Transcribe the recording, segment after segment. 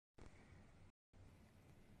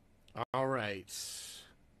right.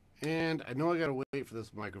 And I know I gotta wait for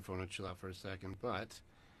this microphone to chill out for a second, but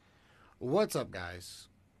what's up, guys?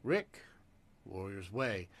 Rick, Warriors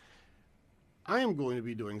Way. I am going to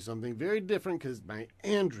be doing something very different because my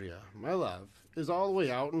Andrea, my love, is all the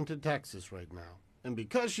way out into Texas right now. And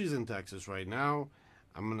because she's in Texas right now,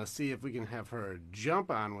 I'm going to see if we can have her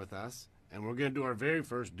jump on with us. And we're going to do our very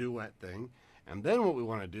first duet thing. And then what we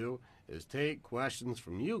want to do is take questions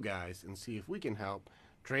from you guys and see if we can help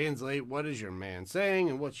translate what is your man saying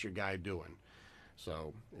and what's your guy doing.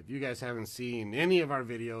 So if you guys haven't seen any of our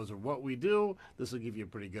videos or what we do, this will give you a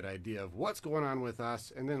pretty good idea of what's going on with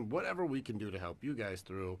us, and then whatever we can do to help you guys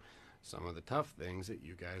through some of the tough things that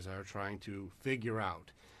you guys are trying to figure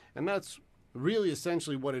out. And that's really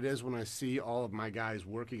essentially what it is when I see all of my guys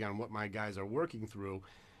working on what my guys are working through,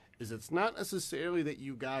 is it's not necessarily that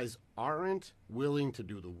you guys aren't willing to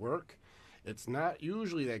do the work. It's not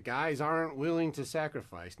usually that guys aren't willing to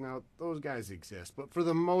sacrifice. Now, those guys exist, but for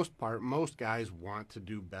the most part, most guys want to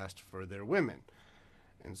do best for their women.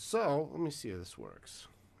 And so, let me see how this works.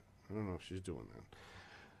 I don't know if she's doing that.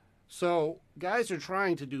 So, guys are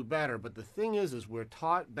trying to do better, but the thing is we're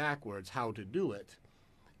taught backwards how to do it.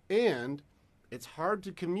 And it's hard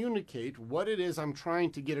to communicate what it is I'm trying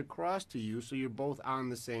to get across to you so you're both on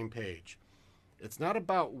the same page. It's not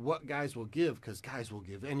about what guys will give, because guys will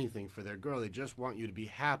give anything for their girl. They just want you to be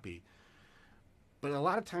happy. But a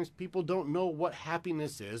lot of times people don't know what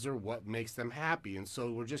happiness is or what makes them happy. And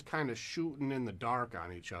so we're just kind of shooting in the dark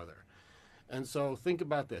on each other. And so think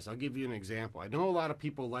about this. I'll give you an example. I know a lot of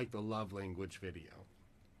people like the love language video.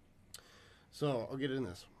 So I'll get in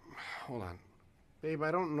this. Hold on. Babe, I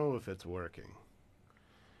don't know if it's working.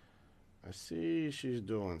 I see she's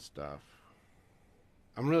doing stuff.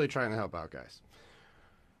 I'm really trying to help out, guys.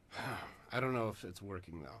 I don't know if it's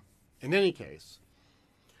working, though. In any case,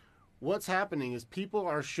 what's happening is people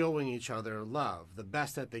are showing each other love the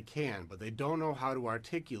best that they can, but they don't know how to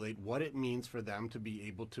articulate what it means for them to be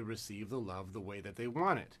able to receive the love the way that they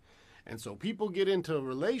want it. And so people get into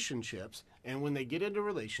relationships, and when they get into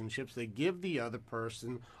relationships, they give the other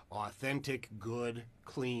person authentic, good,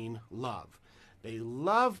 clean love. They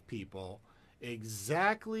love people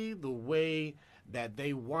exactly the way that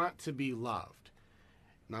they want to be loved.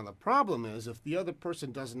 Now the problem is, if the other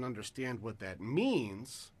person doesn't understand what that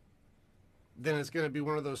means, then it's going to be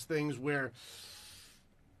one of those things where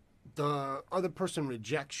the other person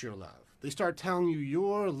rejects your love. They start telling you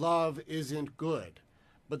your love isn't good,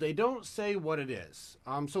 but they don't say what it is.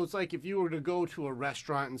 So it's like if you were to go to a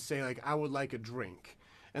restaurant and say, like, I would like a drink,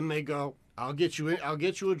 and they go, I'll get you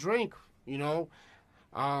a drink, you know.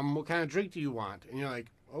 What kind of drink do you want? And you're like,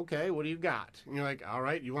 okay, what do you got? And you're like, all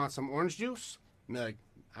right, you want some orange juice? And they're like,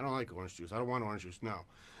 I don't like orange juice. I don't want orange juice. No.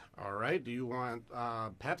 All right, do you want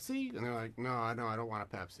Pepsi? And they're like, no, I don't want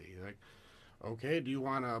a Pepsi. They're like, okay, do you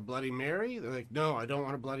want a Bloody Mary? They're like, no, I don't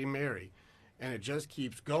want a Bloody Mary. And it just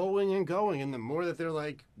keeps going and going. And the more that they're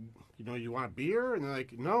like, you know, you want a beer? And they're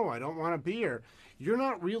like, no, I don't want a beer. You're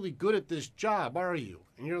not really good at this job, are you?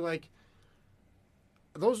 And you're like,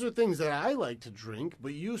 those are things that I like to drink,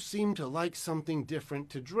 but you seem to like something different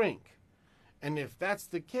to drink. And if that's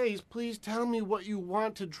the case, please tell me what you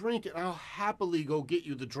want to drink, and I'll happily go get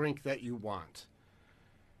you the drink that you want.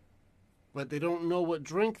 But they don't know what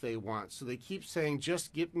drink they want, so they keep saying,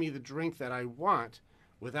 just get me the drink that I want,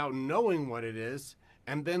 without knowing what it is,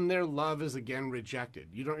 and then their love is again rejected.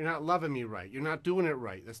 You're not loving me right. You're not doing it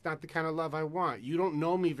right. That's not the kind of love I want. You don't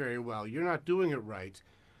know me very well. You're not doing it right.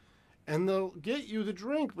 And they'll get you the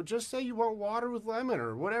drink, but just say you want water with lemon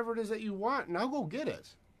or whatever it is that you want, and I'll go get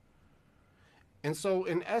it. And so,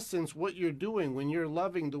 in essence, what you're doing when you're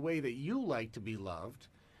loving the way that you like to be loved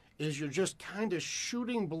is you're just kind of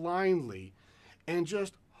shooting blindly and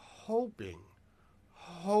just hoping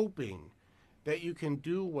that you can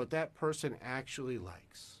do what that person actually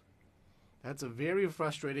likes. That's a very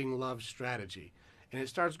frustrating love strategy. And it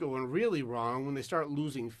starts going really wrong when they start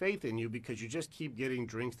losing faith in you because you just keep getting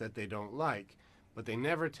drinks that they don't like, but they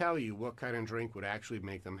never tell you what kind of drink would actually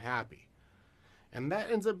make them happy. And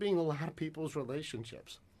that ends up being a lot of people's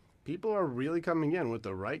relationships. People are really coming in with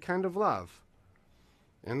the right kind of love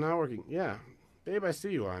and not working. Yeah, babe, I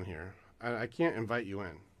see you on here. I can't invite you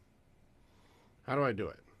in. How do I do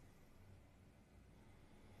it?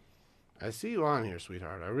 I see you on here,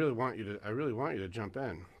 sweetheart. I really want you to jump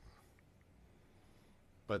in.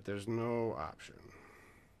 But there's no option.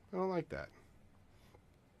 I don't like that.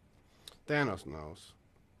 Thanos knows.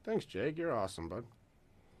 Thanks, Jake. You're awesome, bud.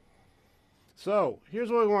 So,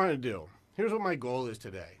 here's what we want to do. Here's what my goal is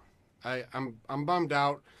today. I'm bummed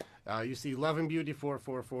out. You see Love and Beauty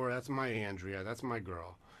 444. That's my Andrea. That's my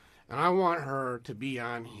girl. And I want her to be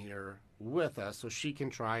on here with us so she can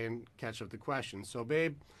try and catch up the questions. So,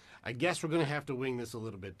 babe, I guess we're going to have to wing this a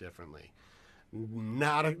little bit differently.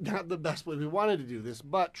 Not the best way we wanted to do this,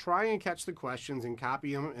 but try and catch the questions and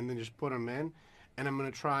copy them and then just put them in. And I'm going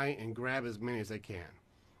to try and grab as many as I can.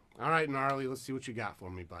 All right, Gnarly, let's see what you got for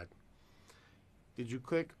me, bud. Did you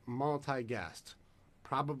click multi-guest?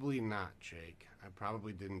 Probably not, Jake. I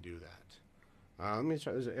probably didn't do that. Let me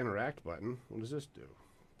try. There's an interact button. What does this do?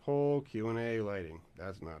 Poll, Q&A, lighting.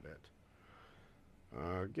 That's not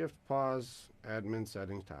it. Gift, pause, admin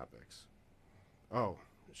settings, topics. Oh,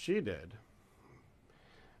 she did.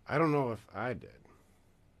 I don't know if I did.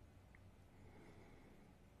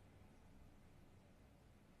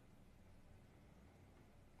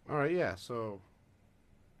 All right, yeah, so...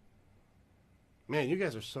 Man, you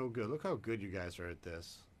guys are so good. Look how good you guys are at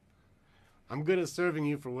this. I'm good at serving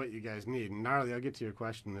you for what you guys need. Gnarly, I'll get to your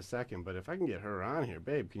question in a second, but if I can get her on here,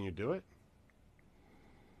 babe, can you do it?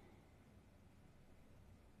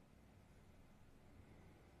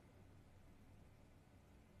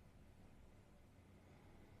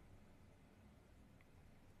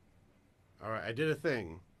 All right, I did a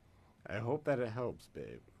thing. I hope that it helps,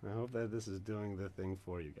 babe. I hope that this is doing the thing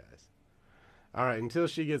for you guys. All right, until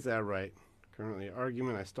she gets that right. Currently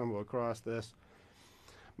argument, I stumble across this.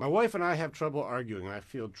 My wife and I have trouble arguing, and I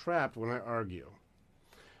feel trapped when I argue.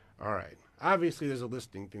 All right. Obviously, there's a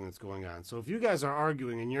listening thing that's going on. So if you guys are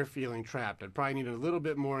arguing and you're feeling trapped, I'd probably need a little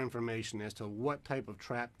bit more information as to what type of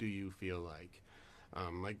trap do you feel like.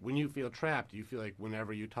 Like when you feel trapped, do you feel like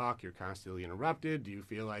whenever you talk, you're constantly interrupted? Do you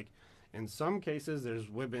feel like in some cases there's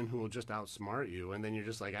women who will just outsmart you, and then you're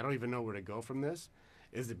just like, I don't even know where to go from this?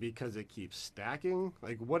 Is it because it keeps stacking?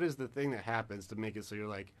 Like, what is the thing that happens to make it so you're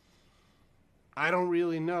like, I don't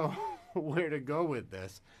really know where to go with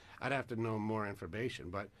this? I'd have to know more information,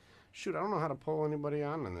 but shoot, I don't know how to pull anybody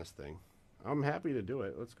on this thing. I'm happy to do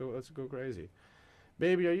it. Let's go crazy.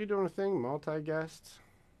 Baby, are you doing a thing? Multi-guests?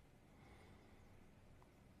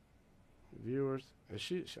 Viewers? Is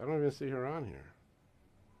she? I don't even see her on here.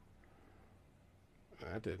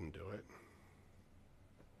 That didn't do it.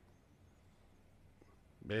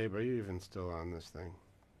 Babe, are you even still on this thing?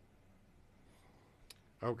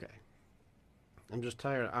 Okay. I'm just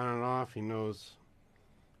tired on and off. He knows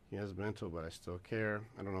he has mental, but I still care.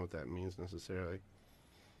 I don't know what that means necessarily.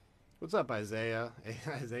 What's up, Isaiah?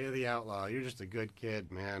 Isaiah the Outlaw. You're just a good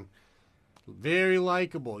kid, man. Very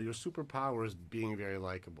likable. Your superpower is being very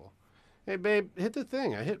likable. Hey, babe, hit the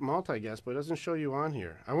thing. I hit multi-guest, but it doesn't show you on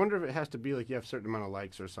here. I wonder if it has to be like you have a certain amount of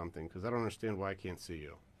likes or something, because I don't understand why I can't see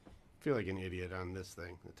you. I feel like an idiot on this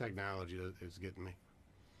thing. The technology is getting me.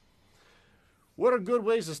 What are good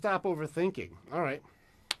ways to stop overthinking? All right,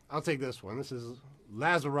 I'll take this one. This is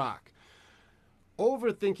Lazarok.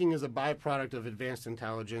 Overthinking is a byproduct of advanced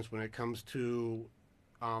intelligence when it comes to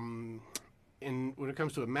when it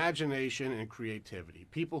comes to imagination and creativity.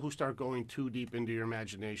 People who start going too deep into your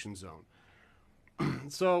imagination zone.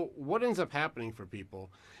 So what ends up happening for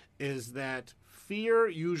people is that fear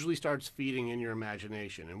usually starts feeding in your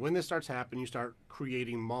imagination. And when this starts happening, you start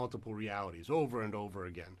creating multiple realities over and over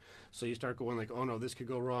again. So you start going like, oh no, this could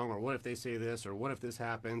go wrong, or what if they say this, or what if this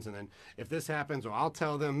happens, and then if this happens, or I'll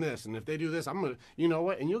tell them this, and if they do this, I'm going to, you know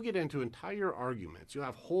what, and you'll get into entire arguments. You'll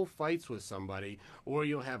have whole fights with somebody, or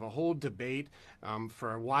you'll have a whole debate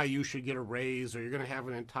for why you should get a raise, or you're going to have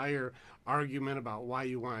an entire argument about why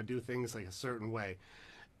you want to do things like a certain way.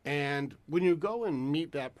 And when you go and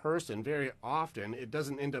meet that person, very often it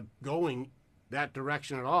doesn't end up going that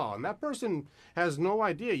direction at all. And that person has no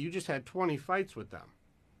idea you just had 20 fights with them.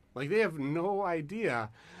 Like, they have no idea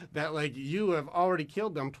that, like, you have already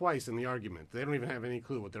killed them twice in the argument. They don't even have any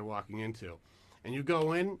clue what they're walking into. And you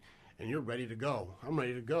go in and you're ready to go. I'm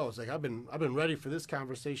ready to go. It's like, I've been ready for this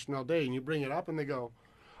conversation all day. And you bring it up and they go,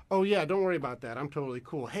 oh yeah, don't worry about that. I'm totally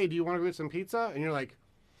cool. Hey, do you want to go get some pizza? And you're like,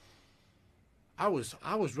 I was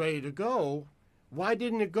ready to go. Why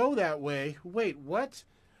didn't it go that way? Wait, what?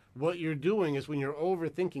 What you're doing is when you're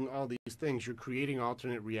overthinking all these things, you're creating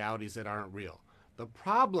alternate realities that aren't real. The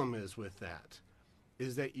problem is with that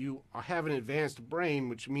is that you have an advanced brain,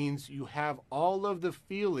 which means you have all of the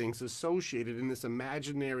feelings associated in this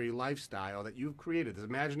imaginary lifestyle that you've created, this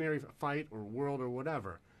imaginary fight or world or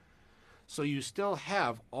whatever. So you still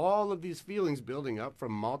have all of these feelings building up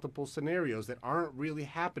from multiple scenarios that aren't really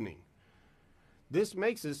happening. This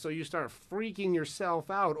makes it so you start freaking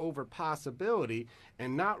yourself out over possibility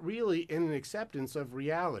and not really in an acceptance of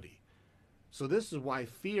reality. So this is why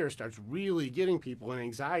fear starts really getting people and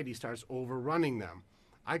anxiety starts overrunning them.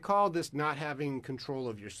 I call this not having control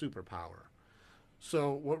of your superpower.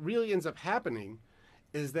 So what really ends up happening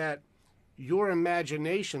is that your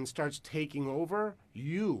imagination starts taking over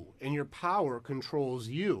you, and your power controls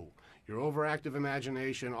you. Your overactive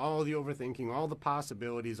imagination, all the overthinking, all the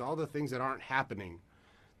possibilities, all the things that aren't happening,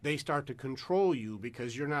 they start to control you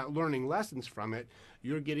because you're not learning lessons from it.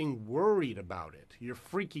 You're getting worried about it. You're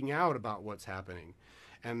freaking out about what's happening.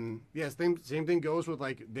 And yes, same thing goes with,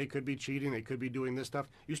 like, they could be cheating, they could be doing this stuff.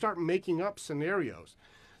 You start making up scenarios.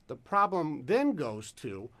 The problem then goes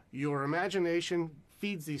to your imagination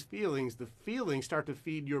feeds these feelings. The feelings start to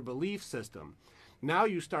feed your belief system. Now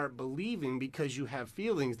you start believing, because you have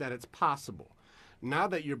feelings, that it's possible. Now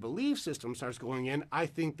that your belief system starts going in, I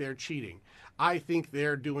think they're cheating. I think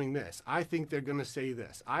they're doing this. I think they're going to say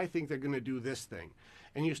this. I think they're going to do this thing.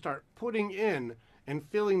 And you start putting in and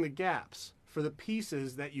filling the gaps for the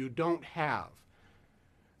pieces that you don't have.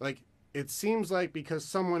 Like, it seems like because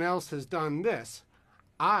someone else has done this,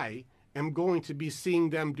 I am going to be seeing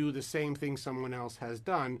them do the same thing someone else has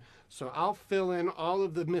done. So I'll fill in all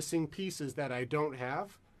of the missing pieces that I don't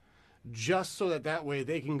have, just so that way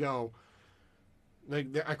they can go, like,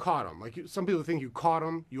 I caught them. Like, some people think you caught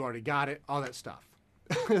them, you already got it, all that stuff.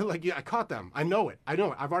 Like, yeah, I caught them. I know it. I've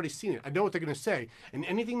already seen it. I know what they're going to say. And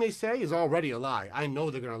anything they say is already a lie. I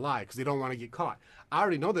know they're going to lie because they don't want to get caught. I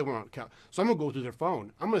already know they won't caught. So I'm going to go through their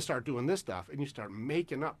phone. I'm going to start doing this stuff. And you start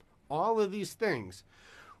making up all of these things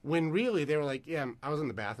when really they were like, yeah, I was in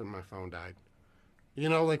the bathroom, my phone died. You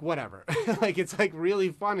know, like, whatever. Like, it's like really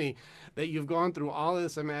funny that you've gone through all of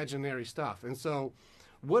this imaginary stuff. And so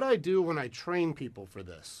what I do when I train people for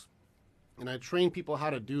this, and I train people how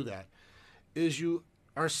to do that, is you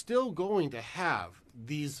are still going to have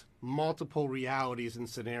these multiple realities and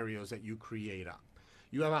scenarios that you create up.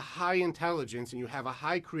 You have a high intelligence, and you have a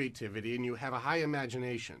high creativity, and you have a high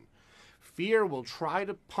imagination. Fear will try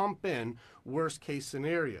to pump in worst case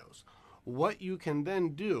scenarios. What you can then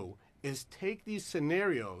do is take these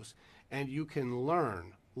scenarios and you can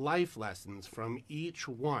learn life lessons from each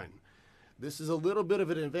one. This is a little bit of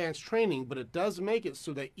an advanced training, but it does make it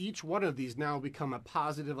so that each one of these now become a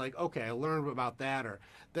positive, like, okay, I learned about that, or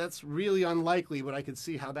that's really unlikely, but I could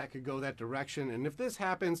see how that could go that direction. And if this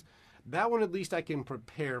happens, that one at least I can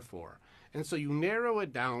prepare for. And so you narrow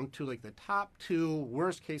it down to, like, the top 2,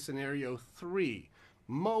 worst case scenario 3,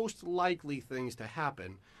 most likely things to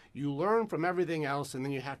happen. You learn from everything else, and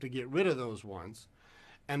then you have to get rid of those ones.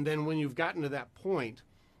 And then when you've gotten to that point,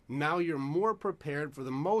 now you're more prepared for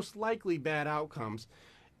the most likely bad outcomes.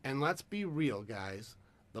 And let's be real, guys.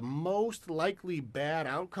 The most likely bad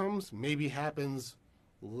outcomes maybe happens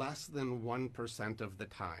less than 1% of the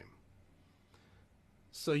time.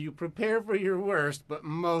 So you prepare for your worst, but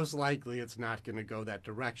most likely it's not going to go that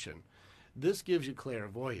direction. This gives you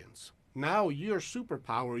clairvoyance. Now your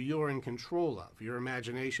superpower you're in control of, your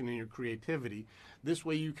imagination and your creativity. This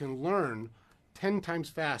way you can learn 10 times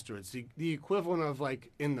faster. It's the equivalent of,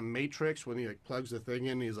 like, in the Matrix when he, like, plugs the thing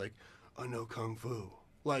in and he's like, I know Kung Fu.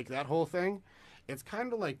 Like, that whole thing. It's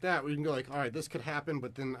kind of like that, where you can go, like, all right, this could happen,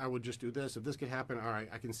 but then I would just do this. If this could happen, all right,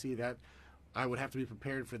 I can see that. I would have to be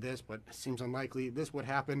prepared for this, but it seems unlikely. This would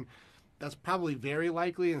happen. That's probably very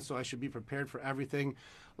likely, and so I should be prepared for everything.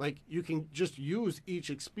 Like, you can just use each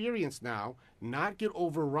experience now, not get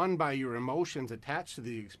overrun by your emotions attached to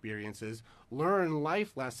the experiences, learn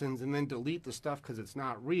life lessons, and then delete the stuff because it's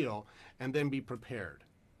not real, and then be prepared.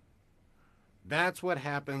 That's what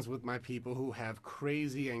happens with my people who have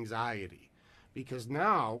crazy anxiety. Because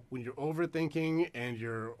now, when you're overthinking and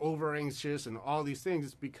you're over anxious and all these things,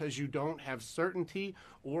 it's because you don't have certainty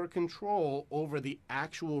or control over the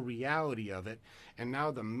actual reality of it. And now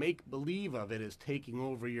the make-believe of it is taking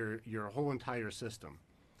over your whole entire system.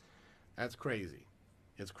 That's crazy.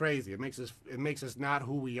 It's crazy. It makes us not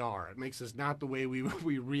who we are. It makes us not the way we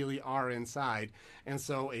really are inside. And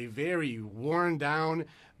so a very worn down,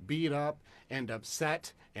 beat up, and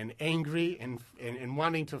upset and angry and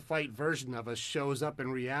wanting to fight version of us shows up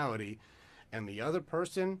in reality. And the other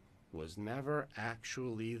person was never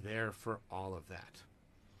actually there for all of that.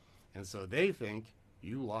 And so they think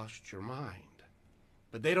you lost your mind.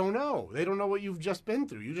 But they don't know. They don't know what you've just been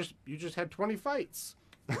through. You just had 20 fights.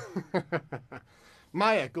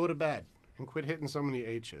 Maya, go to bed and quit hitting so many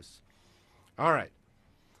H's. All right.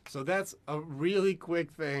 So that's a really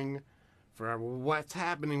quick thing for what's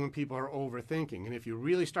happening when people are overthinking. And if you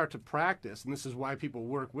really start to practice, and this is why people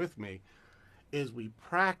work with me, is we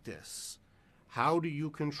practice. How do you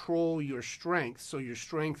control your strengths so your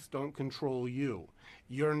strengths don't control you?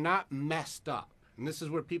 You're not messed up. And this is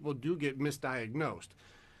where people do get misdiagnosed.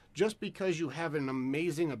 Just because you have an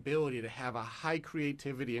amazing ability to have a high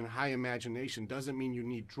creativity and high imagination doesn't mean you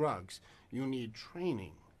need drugs. You need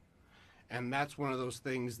training. And that's one of those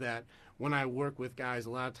things that when I work with guys,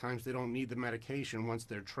 a lot of times they don't need the medication once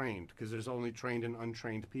they're trained, because there's only trained and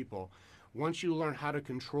untrained people. Once you learn how to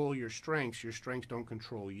control your strengths don't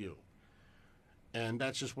control you. And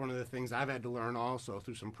that's just one of the things I've had to learn also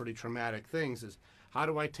through some pretty traumatic things is how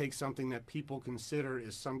do I take something that people consider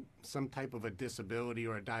is some type of a disability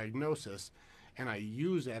or a diagnosis, and I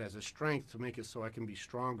use that as a strength to make it so I can be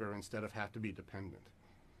stronger instead of have to be dependent.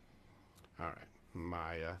 All right,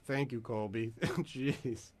 Maya. Thank you, Colby.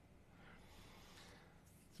 Jeez.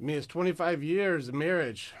 To me, it's 25 years of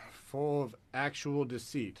marriage full of actual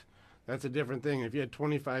deceit. That's a different thing. If you had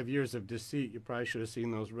 25 years of deceit, you probably should have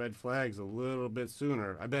seen those red flags a little bit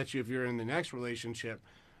sooner. I bet you if you're in the next relationship,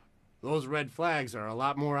 those red flags are a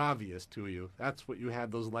lot more obvious to you. That's what you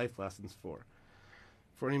had those life lessons for.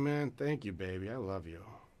 Fernie Man, thank you, baby. I love you.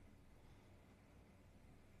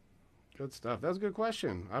 Good stuff. That's a good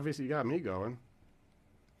question. Obviously, you got me going.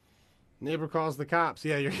 Neighbor calls the cops.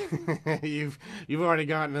 Yeah, you've already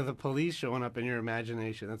gotten to the police showing up in your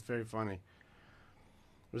imagination. That's very funny.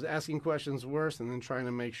 Was asking questions worse and then trying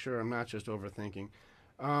to make sure I'm not just overthinking.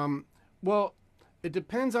 Well, it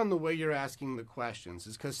depends on the way you're asking the questions.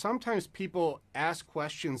 It's because sometimes people ask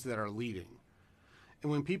questions that are leading.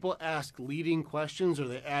 And when people ask leading questions or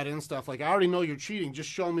they add in stuff like, I already know you're cheating, just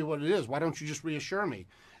show me what it is. Why don't you just reassure me?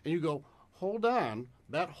 And you go, hold on,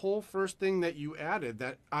 that whole first thing that you added,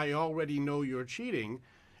 that I already know you're cheating,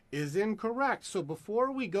 is incorrect. So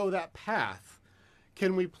before we go that path,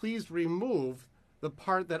 can we please remove the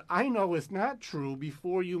part that I know is not true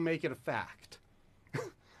before you make it a fact?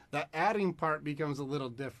 The adding part becomes a little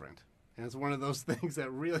different. And it's one of those things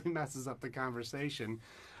that really messes up the conversation,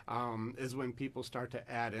 is when people start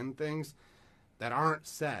to add in things that aren't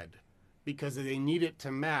said because they need it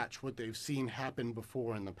to match what they've seen happen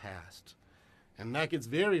before in the past. And that gets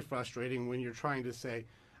very frustrating when you're trying to say,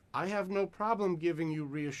 I have no problem giving you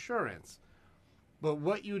reassurance, but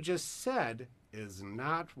what you just said is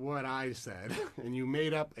not what I said. And you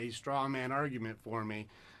made up a straw man argument for me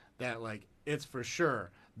that, like, it's for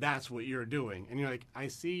sure that's what you're doing. And you're like, I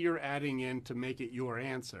see you're adding in to make it your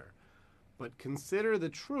answer, but consider the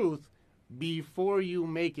truth before you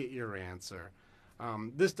make it your answer.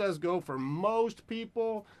 This does go for most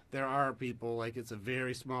people. There are people, like, it's a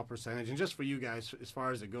very small percentage. And just for you guys, as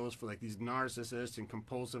far as it goes for like these narcissists and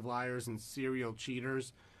compulsive liars and serial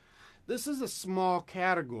cheaters, this is a small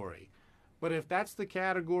category. But if that's the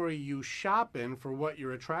category you shop in for what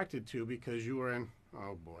you're attracted to because you are in,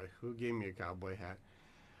 oh boy, who gave me a cowboy hat?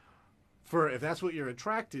 If that's what you're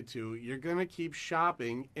attracted to, you're going to keep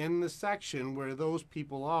shopping in the section where those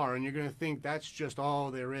people are, and you're going to think that's just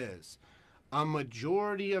all there is. A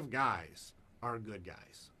majority of guys are good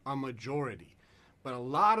guys. A majority. But a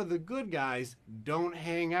lot of the good guys don't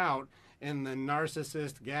hang out in the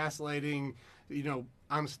narcissist, gaslighting,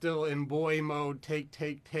 I'm still in boy mode,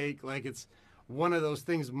 take. Like, it's one of those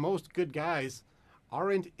things. Most good guys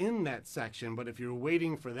aren't in that section, but if you're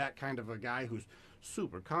waiting for that kind of a guy who's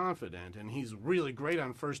super confident and he's really great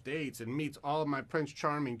on first dates and meets all of my Prince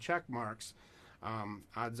Charming check marks,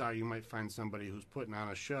 odds are you might find somebody who's putting on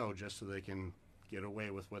a show just so they can get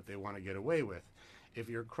away with what they want to get away with. If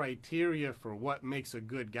your criteria for what makes a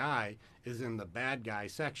good guy is in the bad guy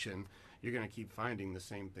section, you're going to keep finding the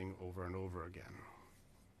same thing over and over again.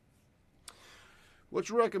 What's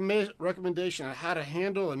your recommendation on how to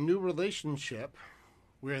handle a new relationship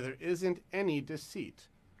where there isn't any deceit?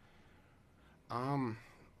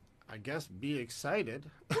 I guess be excited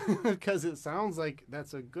because it sounds like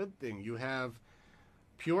that's a good thing. You have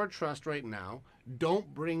pure trust right now.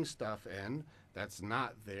 Don't bring stuff in that's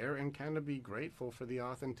not there, and kind of be grateful for the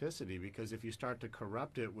authenticity, because if you start to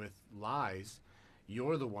corrupt it with lies,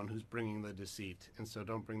 you're the one who's bringing the deceit. And so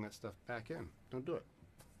don't bring that stuff back in. Don't do it.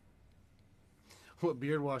 What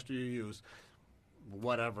beard wash do you use?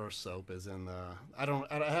 Whatever soap is in the, I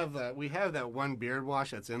have that. We have that one beard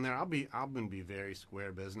wash that's in there. I'm gonna be very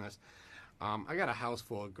square business. I got a house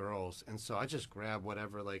full of girls, and so I just grab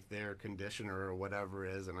whatever, like, their conditioner or whatever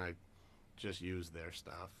is, and I just use their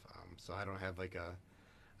stuff. So I don't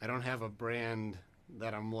have a brand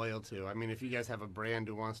that I'm loyal to. I mean, if you guys have a brand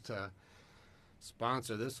who wants to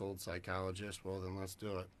sponsor this old psychologist, well, then let's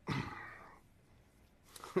do it.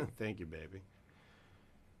 Thank you, baby.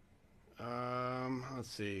 Let's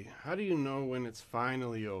see. How do you know when it's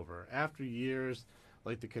finally over? After years,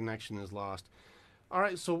 like, the connection is lost. All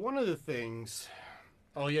right, so one of the things...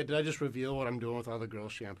 Oh, yeah, did I just reveal what I'm doing with all the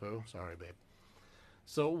girls' shampoo? Sorry, babe.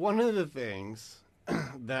 So one of the things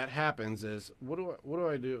that happens is, what do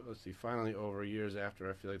I do? Let's see, finally over, years after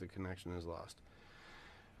I feel like the connection is lost.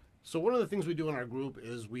 So one of the things we do in our group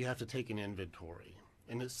is we have to take an inventory.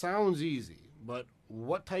 And it sounds easy, but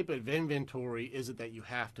what type of inventory is it that you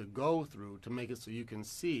have to go through to make it so you can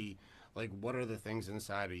see, like, what are the things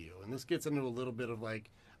inside of you? And this gets into a little bit of,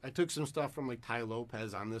 like, I took some stuff from, like, Tai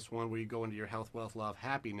Lopez on this one, where you go into your health, wealth, love,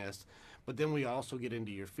 happiness, but then we also get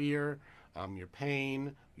into your fear, your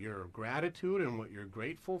pain, your gratitude, and what you're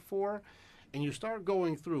grateful for. And you start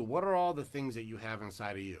going through, what are all the things that you have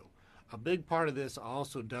inside of you? A big part of this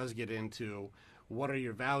also does get into, what are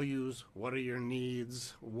your values? What are your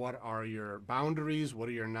needs? What are your boundaries? What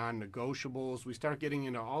are your non-negotiables? We start getting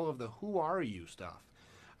into all of the who are you stuff.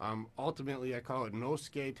 Ultimately, I call it nosce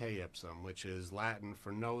te ipsum, which is Latin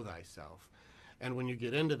for know thyself. And when you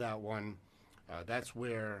get into that one, that's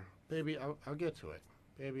where, baby, I'll get to it.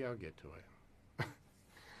 Baby, I'll get to it.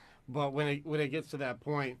 But when it gets to that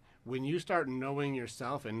point, when you start knowing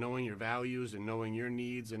yourself and knowing your values and knowing your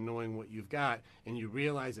needs and knowing what you've got, and you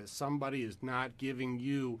realize that somebody is not giving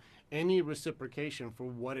you any reciprocation for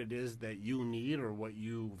what it is that you need or what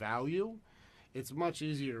you value, it's much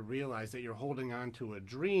easier to realize that you're holding on to a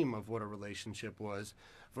dream of what a relationship was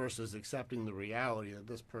versus accepting the reality that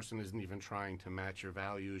this person isn't even trying to match your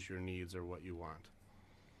values, your needs, or what you want.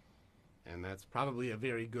 And that's probably a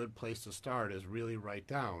very good place to start, is really write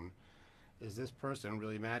down, is this person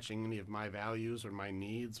really matching any of my values or my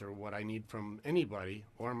needs or what I need from anybody,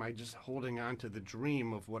 or am I just holding on to the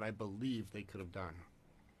dream of what I believe they could have done?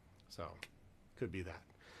 So, could be that.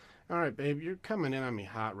 All right, babe, you're coming in on me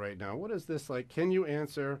hot right now. What is this like? Can you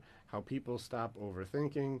answer how people stop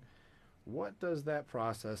overthinking? What does that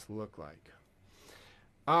process look like?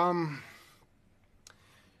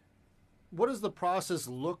 What does the process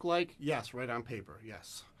look like? Yes, right on paper,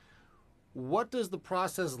 yes. What does the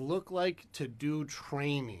process look like to do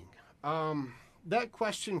training? That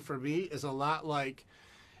question for me is a lot like,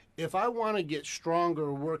 if I want to get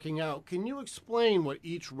stronger working out, can you explain what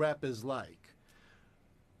each rep is like?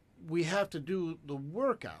 We have to do the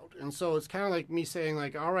workout. And so it's kind of like me saying,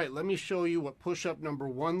 like, all right, let me show you what push-up number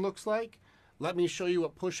 1 looks like. Let me show you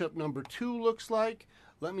what push-up number 2 looks like.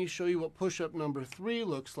 Let me show you what push-up number 3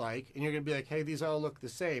 looks like. And you're going to be like, hey, these all look the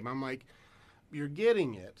same. I'm like, you're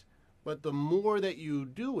getting it. But the more that you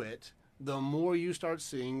do it, the more you start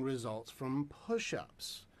seeing results from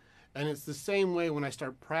push-ups. And it's the same way when I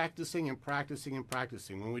start practicing and practicing and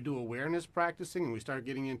practicing. When we do awareness practicing and we start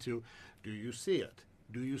getting into, do you see it?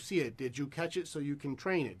 Do you see it? Did you catch it so you can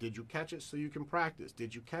train it? Did you catch it so you can practice?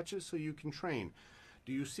 Did you catch it so you can train?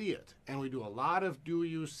 Do you see it? And we do a lot of do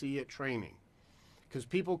you see it training. Because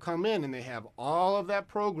people come in and they have all of that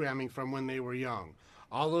programming from when they were young.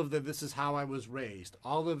 All of the this is how I was raised.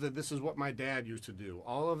 All of the this is what my dad used to do.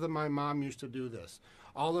 All of the my mom used to do this.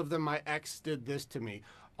 All of them my ex did this to me.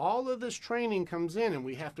 All of this training comes in and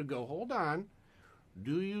we have to go, hold on.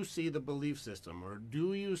 Do you see the belief system? Or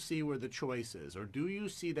do you see where the choice is? Or do you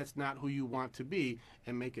see that's not who you want to be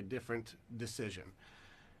and make a different decision?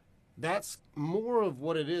 That's more of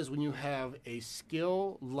what it is when you have a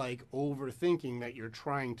skill like overthinking that you're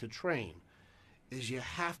trying to train, is you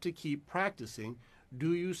have to keep practicing.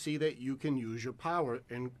 Do you see that you can use your power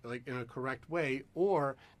in a correct way,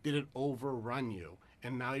 or did it overrun you?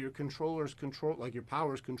 And now your your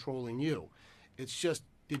power is controlling you. It's just,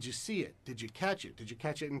 did you see it? Did you catch it? Did you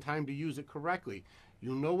catch it in time to use it correctly?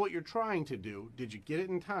 You know what you're trying to do. Did you get it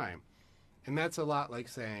in time? And that's a lot like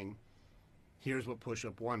saying, here's what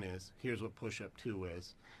push-up 1 is. Here's what push-up 2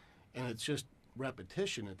 is. And it's just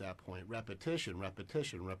repetition at that point. Repetition,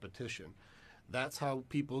 repetition, repetition. That's how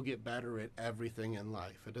people get better at everything in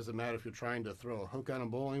life. It doesn't matter if you're trying to throw a hook on a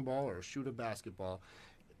bowling ball or shoot a basketball.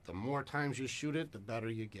 The more times you shoot it, the better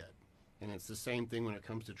you get. And it's the same thing when it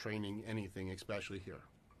comes to training anything, especially here.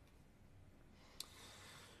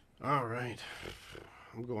 All right.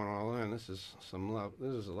 I'm going all in. This is some love.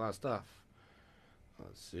 This is a lot of stuff.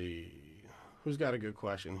 Let's see. Who's got a good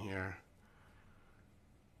question here?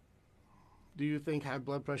 Do you think high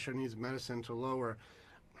blood pressure needs medicine to lower?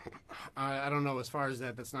 I don't know. As far as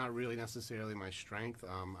that, that's not really necessarily my strength.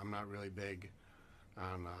 I'm not really big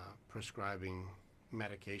on prescribing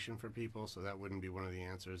medication for people, so that wouldn't be one of the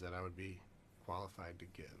answers that I would be qualified to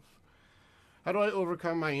give. How do I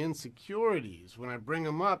overcome my insecurities? When I bring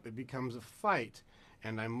them up, it becomes a fight,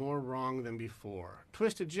 and I'm more wrong than before.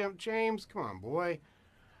 Twisted James, come on, boy.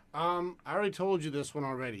 I already told you this one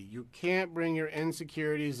already. You can't bring your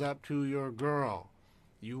insecurities up to your girl.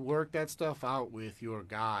 You work that stuff out with your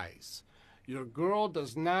guys. Your girl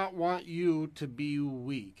does not want you to be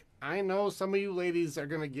weak. I know some of you ladies are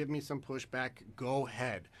going to give me some pushback. Go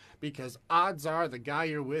ahead. Because odds are the guy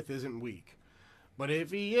you're with isn't weak. But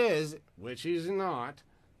if he is, which he's not,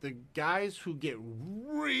 the guys who get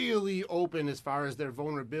really open as far as their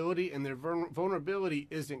vulnerability, and their vulnerability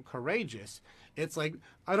isn't courageous. It's like,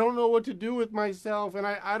 I don't know what to do with myself, and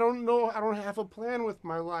I don't know, I don't have a plan with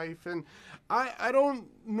my life, and I don't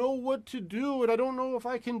know what to do, and I don't know if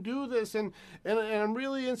I can do this, and I'm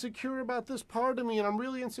really insecure about this part of me, and I'm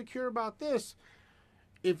really insecure about this.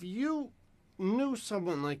 If you knew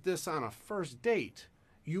someone like this on a first date,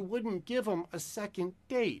 you wouldn't give them a second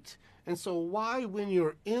date. And so why, when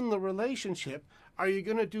you're in the relationship, are you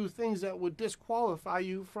going to do things that would disqualify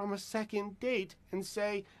you from a second date and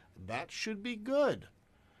say, that should be good?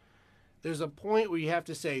 There's a point where you have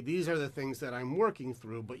to say, these are the things that I'm working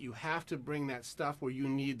through, but you have to bring that stuff where you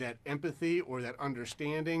need that empathy or that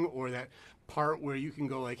understanding or that part where you can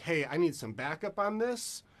go like, hey, I need some backup on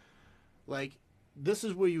this. Like, this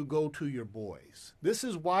is where you go to your boys. This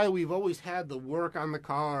is why we've always had the work on the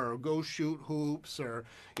car, or go shoot hoops, or,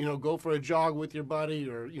 go for a jog with your buddy,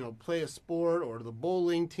 or, play a sport, or the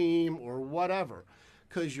bowling team, or whatever.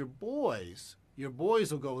 Because your boys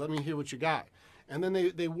will go, let me hear what you got. And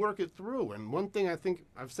then they work it through. And one thing I think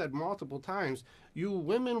I've said multiple times, you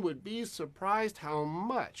women would be surprised how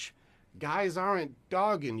much guys aren't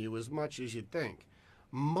dogging you as much as you'd think.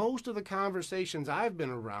 Most of the conversations I've been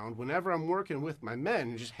around, whenever I'm working with my men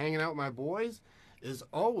and just hanging out with my boys, is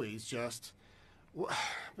always just,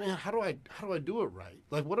 man, how do I do it right?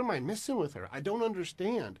 Like, what am I missing with her? I don't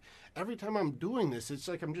understand. Every time I'm doing this, it's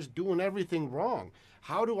like I'm just doing everything wrong.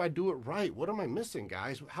 How do I do it right? What am I missing,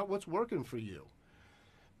 guys? What's working for you?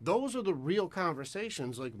 Those are the real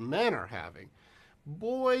conversations like men are having.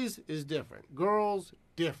 Boys is different. Girls,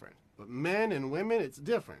 different. But men and women, it's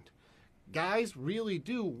different. Guys really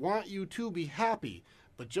do want you to be happy.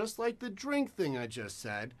 But just like the drink thing I just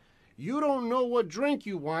said, you don't know what drink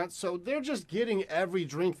you want, so they're just getting every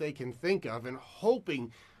drink they can think of and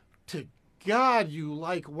hoping to God you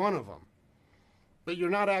like one of them. But you're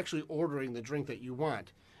not actually ordering the drink that you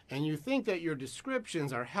want. And you think that your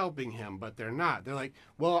descriptions are helping him, but they're not. They're like,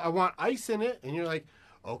 well, I want ice in it. And you're like,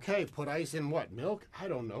 okay, put ice in what? Milk? I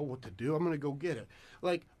don't know what to do. I'm going to go get it.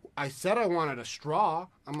 Like, I said I wanted a straw.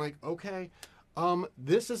 I'm like, okay,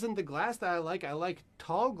 this isn't the glass that I like. I like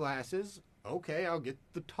tall glasses. Okay, I'll get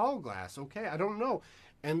the tall glass. Okay, I don't know.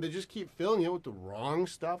 And they just keep filling you with the wrong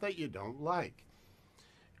stuff that you don't like.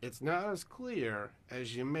 It's not as clear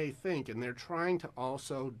as you may think, and they're trying to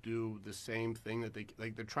also do the same thing that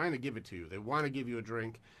they're trying to give it to you. They want to give you a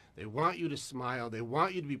drink. They want you to smile. They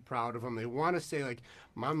want you to be proud of them. They want to say, like,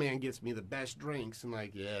 my man gets me the best drinks. And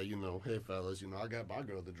like, yeah, hey, fellas, I got my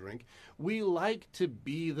girl the drink. We like to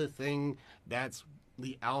be the thing that's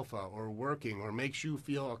the alpha or working or makes you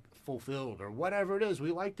feel fulfilled or whatever it is.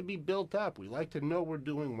 We like to be built up. We like to know we're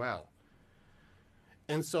doing well.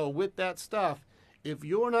 And so with that stuff, if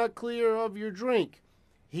you're not clear of your drink,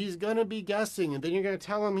 he's going to be guessing. And then you're going to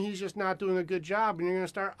tell him he's just not doing a good job. And you're going to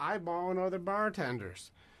start eyeballing other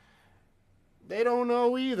bartenders. They don't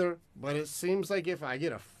know either, but it seems like if I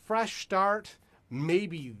get a fresh start,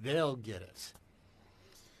 maybe they'll get it.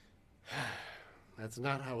 That's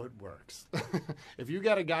not how it works. If you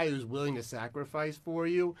got a guy who's willing to sacrifice for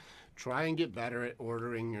you, try and get better at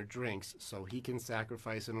ordering your drinks so he can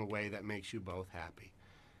sacrifice in a way that makes you both happy.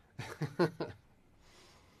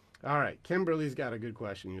 All right, Kimberly's got a good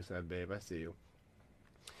question, you said, babe. I see you.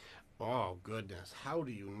 Oh, goodness. How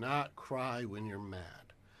do you not cry when you're mad?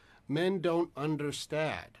 Men don't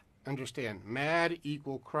understand. Mad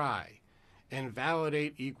equal cry.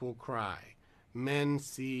 Invalidate equal cry. Men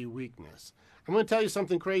see weakness. I'm going to tell you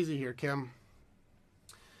something crazy here, Kim.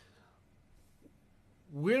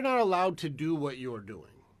 We're not allowed to do what you're doing.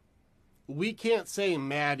 We can't say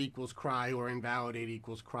mad equals cry or invalidate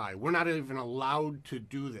equals cry. We're not even allowed to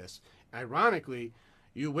do this. Ironically,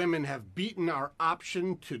 you women have beaten our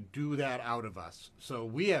option to do that out of us. So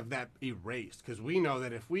we have that erased because we know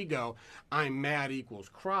that if we go, I'm mad equals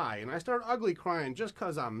cry, and I start ugly crying just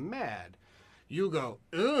because I'm mad, you go,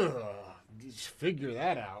 ugh, figure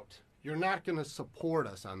that out. You're not going to support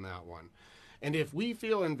us on that one. And if we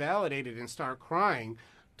feel invalidated and start crying,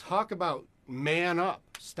 talk about man up.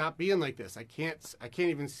 Stop being like this. I can't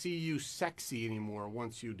even see you sexy anymore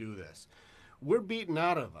once you do this. We're beaten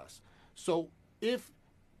out of us. So if,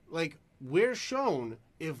 like, we're shown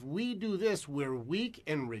if we do this, we're weak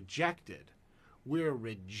and rejected. We're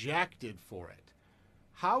rejected for it.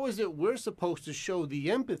 How is it we're supposed to show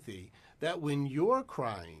the empathy that when you're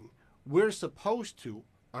crying, we're supposed to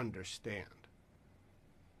understand?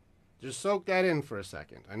 Just soak that in for a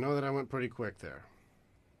second. I know that I went pretty quick there.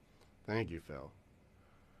 Thank you, Phil.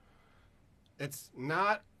 It's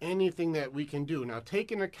not anything that we can do. Now,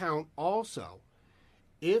 take into account also,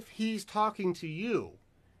 if he's talking to you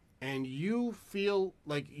and you feel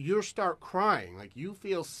like you start crying, like you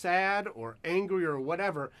feel sad or angry or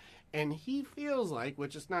whatever, and he feels like,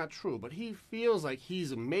 which is not true, but he feels like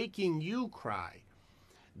he's making you cry,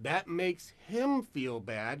 that makes him feel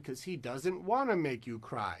bad because he doesn't want to make you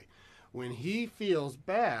cry. When he feels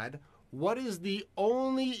bad, what is the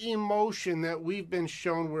only emotion that we've been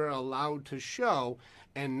shown we're allowed to show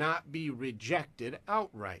and not be rejected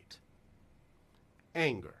outright?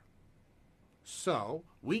 Anger. So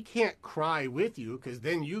we can't cry with you because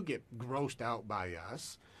then you get grossed out by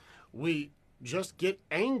us. We just get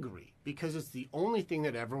angry because it's the only thing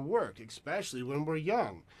that ever worked, especially when we're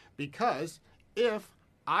young. Because if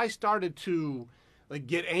I started to like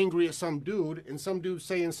get angry at some dude and some dude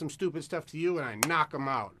saying some stupid stuff to you and I knock him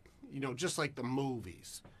out, just like the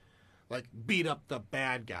movies, like beat up the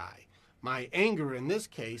bad guy. My anger in this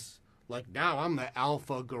case, like now I'm the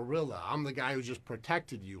alpha gorilla. I'm the guy who just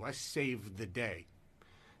protected you. I saved the day.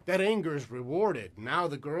 That anger is rewarded. Now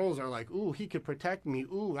the girls are like, ooh, he could protect me.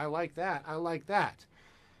 Ooh, I like that. I like that.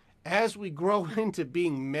 As we grow into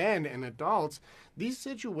being men and adults, these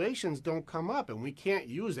situations don't come up and we can't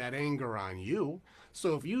use that anger on you.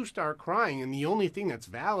 So if you start crying and the only thing that's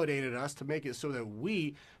validated us to make it so that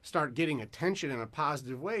we start getting attention in a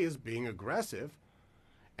positive way is being aggressive,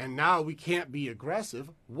 and now we can't be aggressive,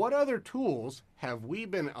 what other tools have we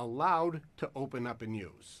been allowed to open up and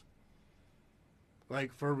use?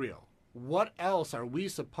 Like, for real. What else are we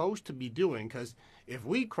supposed to be doing? Because if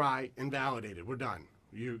we cry, invalidated, we're done.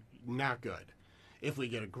 You're not good. If we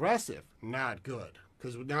get aggressive, not good.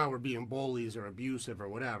 Because now we're being bullies or abusive or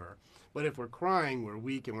whatever. But if we're crying, we're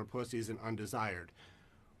weak and we're pussies and undesired.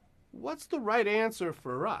 What's the right answer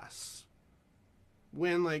for us?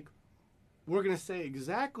 When, like, we're going to say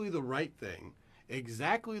exactly the right thing,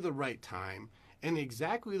 exactly the right time, and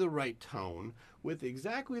exactly the right tone, with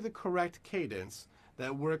exactly the correct cadence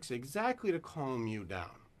that works exactly to calm you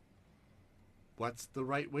down. What's the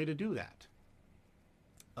right way to do that?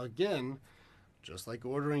 Again, just like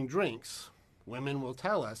ordering drinks, women will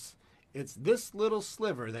tell us it's this little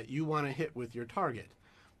sliver that you want to hit with your target.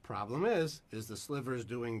 Problem is the sliver's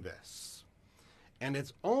doing this. And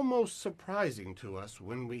it's almost surprising to us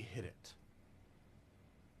when we hit it.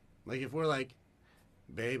 Like if we're like,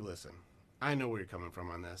 babe, listen, I know where you're coming from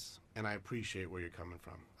on this, and I appreciate where you're coming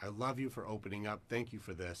from. I love you for opening up. Thank you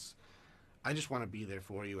for this. I just want to be there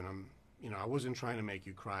for you, and I wasn't trying to make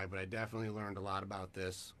you cry, but I definitely learned a lot about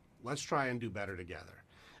this. Let's try and do better together.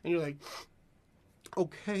 And you're like,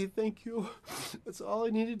 okay, thank you. That's all I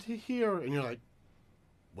needed to hear. And you're like,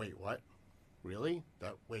 wait, what? Really?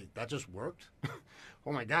 That just worked?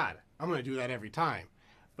 Oh my God, I'm going to do that every time.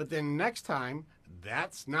 But then next time,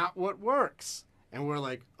 that's not what works. And we're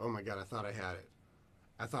like, oh my God, I thought I had it.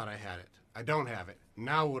 I thought I had it. I don't have it.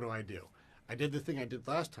 Now what do? I did the thing I did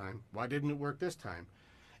last time. Why didn't it work this time?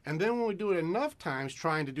 And then when we do it enough times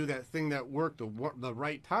trying to do that thing that worked the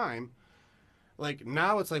right time, like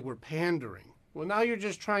now it's like we're pandering. Well, now you're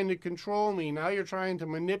just trying to control me. Now you're trying to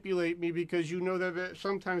manipulate me because you know that it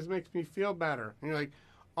sometimes makes me feel better. And you're like,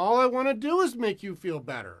 all I want to do is make you feel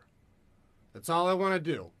better. That's all I want to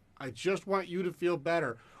do. I just want you to feel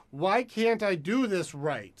better. Why can't I do this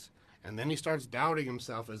right? And then he starts doubting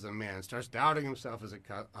himself as a man, starts doubting himself as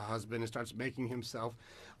a husband, and starts making himself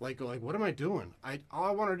like, what am I doing? All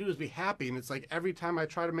I want to do is be happy. And it's like every time I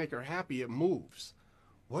try to make her happy, it moves.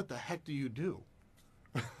 What the heck do you do?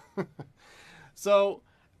 So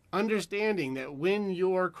understanding that when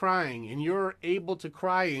you're crying and you're able to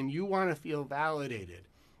cry and you want to feel validated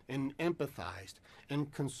and empathized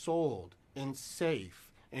and consoled and safe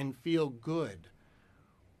and feel good,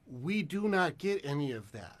 we do not get any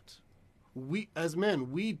of that. We, as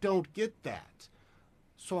men, we don't get that.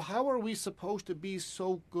 So how are we supposed to be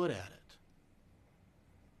so good at it?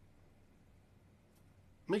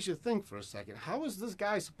 Makes you think for a second. How is this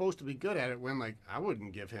guy supposed to be good at it when, like, I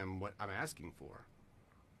wouldn't give him what I'm asking for?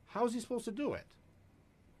 How is he supposed to do it?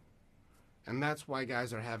 And that's why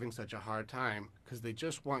guys are having such a hard time, because they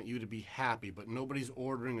just want you to be happy, but nobody's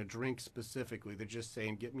ordering a drink specifically. They're just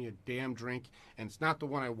saying, get me a damn drink, and it's not the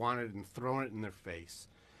one I wanted, and throwing it in their face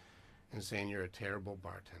and saying you're a terrible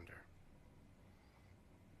bartender.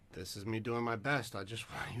 This is me doing my best. I just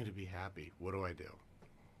want you to be happy. What do I do?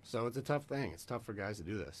 So it's a tough thing. It's tough for guys to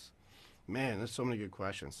do this. Man, there's so many good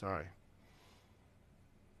questions. Sorry.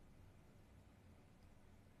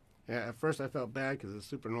 Yeah, at first I felt bad because it's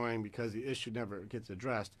super annoying because the issue never gets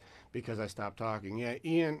addressed because I stopped talking. Yeah,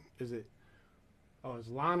 Ian, is it? Oh, it's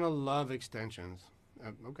Lana Love Extensions.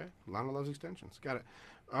 Okay, Lana Loves Extensions. Got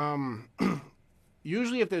it.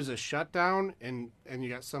 usually if there's a shutdown and you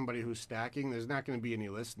got somebody who's stacking, there's not going to be any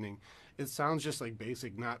listening. It sounds just like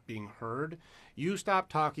basic not being heard. You stop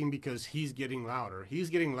talking because he's getting louder. He's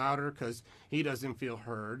getting louder because he doesn't feel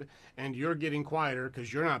heard, and you're getting quieter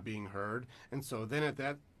because you're not being heard. And so then at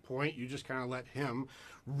that point, you just kind of let him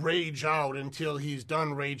rage out until he's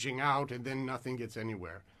done raging out, and then nothing gets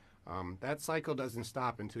anywhere. That cycle doesn't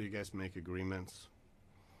stop until you guys make agreements.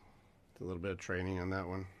 A little bit of training on that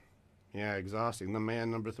one. Yeah, exhausting. The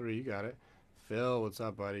man number 3, you got it. Phil, what's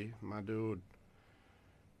up, buddy? My dude.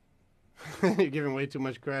 You're giving way too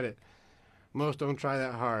much credit. Most don't try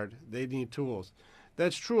that hard. They need tools.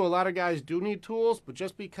 That's true. A lot of guys do need tools, but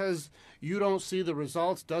just because you don't see the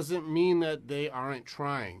results doesn't mean that they aren't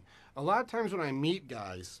trying. A lot of times when I meet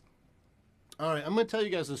guys, all right, I'm going to tell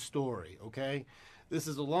you guys a story, okay? This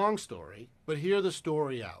is a long story, but hear the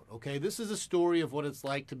story out, okay? This is a story of what it's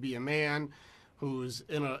like to be a man who's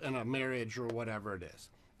in a marriage or whatever it is.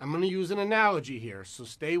 I'm going to use an analogy here, so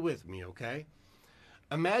stay with me, okay?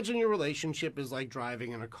 Imagine your relationship is like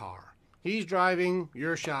driving in a car. He's driving,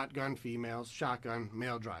 you're shotgun, female, shotgun,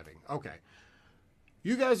 male driving. Okay.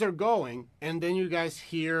 You guys are going, and then you guys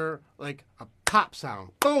hear like a pop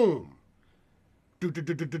sound. Boom!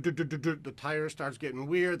 The tire starts getting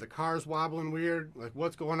weird. The car's wobbling weird. Like,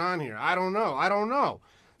 what's going on here? I don't know.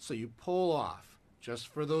 So you pull off. Just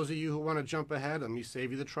for those of you who want to jump ahead, let me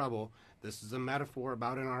save you the trouble. This is a metaphor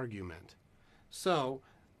about an argument. So,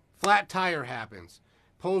 flat tire happens.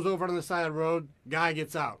 Pulls over on the side of the road. Guy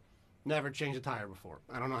gets out. Never changed a tire before.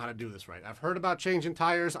 I don't know how to do this right. I've heard about changing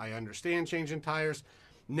tires. I understand changing tires.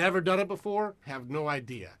 Never done it before. Have no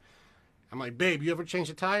idea. I'm like, babe, you ever change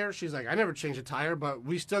a tire? She's like, I never changed a tire, but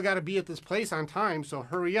we still got to be at this place on time, so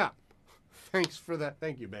hurry up. Thanks for that.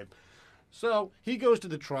 Thank you, babe. So he goes to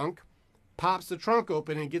the trunk, pops the trunk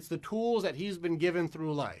open, and gets the tools that he's been given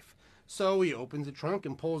through life. So he opens the trunk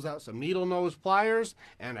and pulls out some needle nose pliers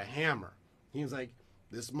and a hammer. He's like,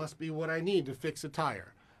 this must be what I need to fix a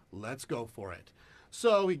tire. Let's go for it.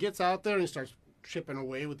 So he gets out there and he starts chipping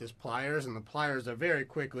away with his pliers, and the pliers are very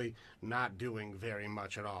quickly not doing very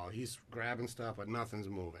much at all. He's grabbing stuff, but nothing's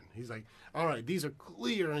moving. He's like, all right, these are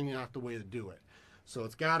clearly not the way to do it. So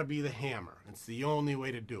it's got to be the hammer. It's the only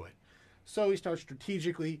way to do it. So he starts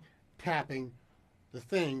strategically tapping the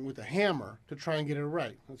thing with the hammer to try and get it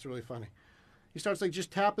right. That's really funny. He starts like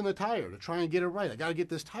just tapping the tire to try and get it right. I got to get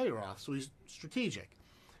this tire off. So he's strategic.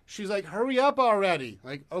 She's like, hurry up already.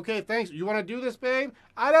 Like, okay, thanks. You want to do this, babe?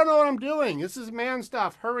 I don't know what I'm doing. This is man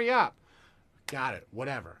stuff. Hurry up. Got it.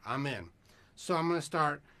 Whatever. I'm in. So I'm going to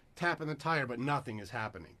start tapping the tire, but nothing is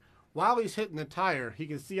happening. While he's hitting the tire, he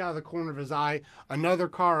can see out of the corner of his eye, another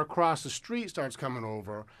car across the street starts coming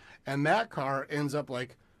over, and that car ends up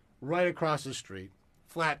like right across the street.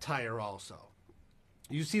 Flat tire also.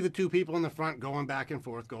 You see the two people in the front going back and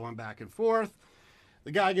forth, going back and forth.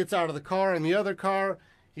 The guy gets out of the car, and the other car,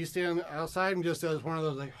 he's standing outside and just does one of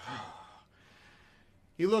those like,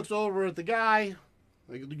 he looks over at the guy,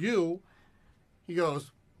 like you. He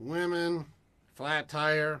goes, women, flat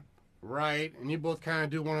tire, right. And you both kind of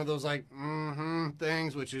do one of those like,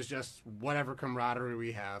 things, which is just whatever camaraderie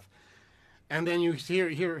we have. And then you hear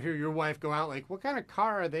your wife go out like, what kind of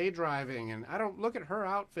car are they driving? And I don't look at her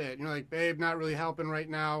outfit. And you're like, babe, not really helping right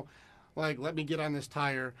now. Like, let me get on this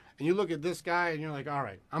tire. And you look at this guy and you're like, all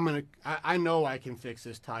right, I know I can fix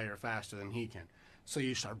this tire faster than he can. So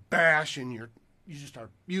you start bashing you just start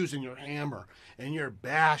using your hammer and you're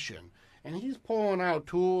bashing. And he's pulling out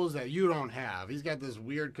tools that you don't have. He's got this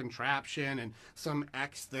weird contraption and some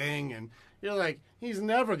X thing. And you're like, he's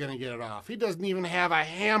never going to get it off. He doesn't even have a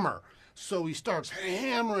hammer. So he starts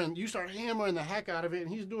hammering. You start hammering the heck out of it.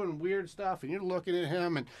 And he's doing weird stuff. And you're looking at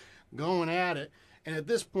him and going at it. And at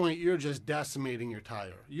this point, you're just decimating your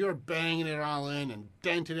tire. You're banging it all in and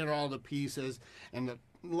denting it all to pieces. And the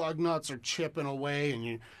lug nuts are chipping away. And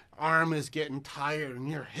your arm is getting tired. And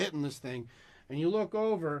you're hitting this thing. And you look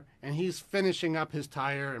over, and he's finishing up his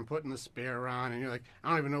tire and putting the spare on. And you're like, I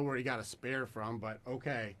don't even know where he got a spare from, but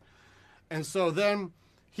okay. And so then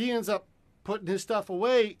he ends up putting his stuff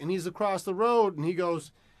away, and he's across the road. And he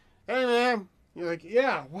goes, hey, man. You're like,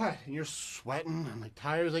 yeah, what? And you're sweating, and the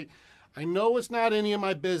tire's like, I know it's not any of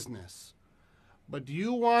my business, but do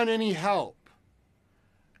you want any help?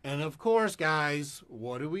 And of course, guys,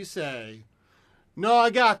 what do we say? No, I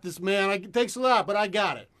got this, man. It takes a lot, but I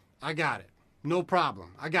got it. I got it. No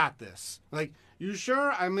problem. I got this. Like, you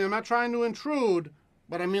sure? I mean, I'm not trying to intrude,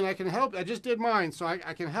 but I mean, I can help. I just did mine, so I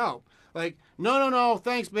can help. Like, no,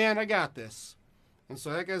 thanks, man. I got this. And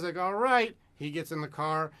so that guy's like, all right. He gets in the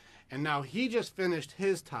car, and now he just finished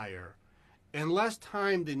his tire in less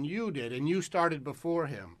time than you did, and you started before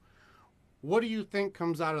him. What do you think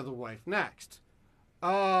comes out of the wife next?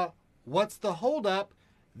 What's the holdup?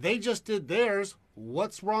 They just did theirs.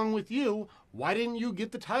 What's wrong with you? Why didn't you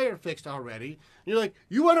get the tire fixed already? And you're like,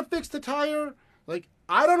 you want to fix the tire? Like,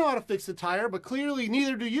 I don't know how to fix the tire, but clearly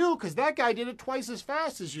neither do you, because that guy did it twice as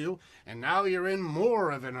fast as you, and now you're in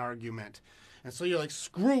more of an argument. And so you're like,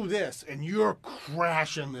 screw this, and you're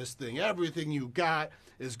crashing this thing. Everything you got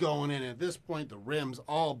is going in. At this point, the rim's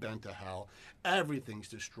all bent to hell. Everything's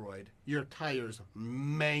destroyed. Your tire's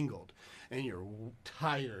mangled, and you're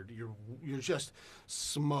tired. You're just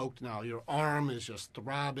smoked now. Your arm is just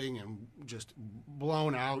throbbing and just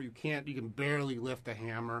blown out. You can barely lift a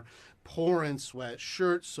hammer. Pouring sweat,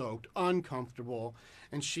 shirt soaked, uncomfortable,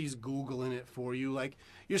 and she's Googling it for you. Like,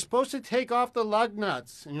 you're supposed to take off the lug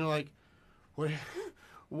nuts, and you're like,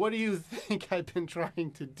 what do you think I've been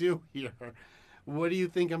trying to do here? What do you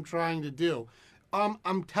think I'm trying to do?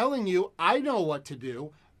 I'm telling you, I know what to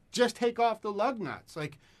do. Just take off the lug nuts.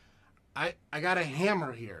 Like, I got a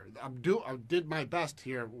hammer here. I did my best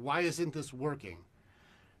here. Why isn't this working?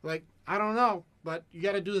 Like, I don't know, but you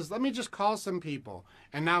got to do this. Let me just call some people.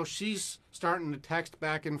 And now she's starting to text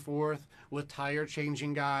back and forth with tire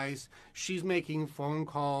changing guys. She's making phone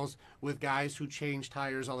calls with guys who change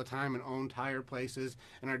tires all the time and own tire places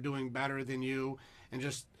and are doing better than you. And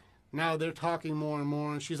just now they're talking more and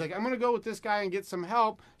more. And she's like, I'm going to go with this guy and get some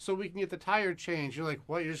help so we can get the tire changed. You're like,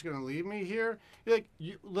 what? You're just going to leave me here? You're like,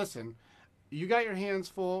 listen, you got your hands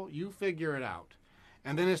full. You figure it out.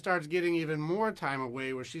 And then it starts getting even more time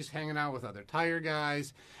away where she's hanging out with other tire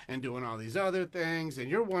guys and doing all these other things. And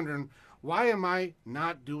you're wondering, why am I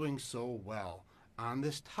not doing so well on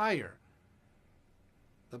this tire?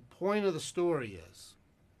 The point of the story is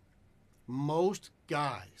most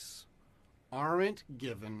guys aren't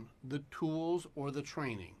given the tools or the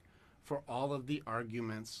training for all of the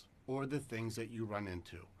arguments or the things that you run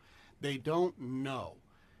into. They don't know.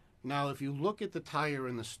 Now, if you look at the tire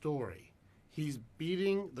in the story, he's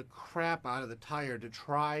beating the crap out of the tire to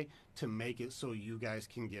try to make it so you guys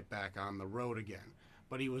can get back on the road again.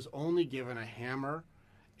 But he was only given a hammer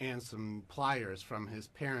and some pliers from his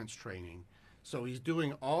parents' training. So he's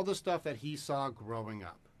doing all the stuff that he saw growing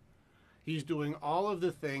up. He's doing all of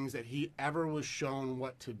the things that he ever was shown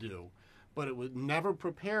what to do, but it would never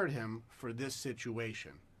prepared him for this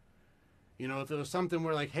situation. You know, if there was something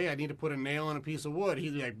where like, hey, I need to put a nail in a piece of wood,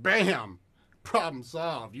 he'd be like, bam! Problem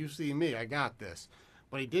solved. You see me. I got this.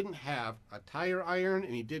 But he didn't have a tire iron,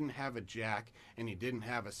 and he didn't have a jack, and he didn't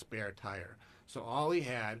have a spare tire. So all he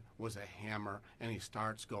had was a hammer, and he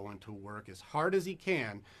starts going to work as hard as he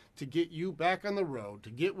can to get you back on the road,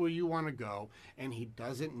 to get where you want to go, and he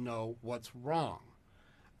doesn't know what's wrong.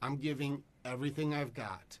 I'm giving everything I've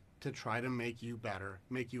got to try to make you better,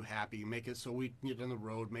 make you happy, make it so we can get on the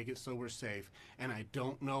road, make it so we're safe, and I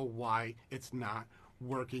don't know why it's not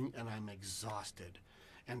working, and I'm exhausted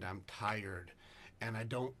and I'm tired and I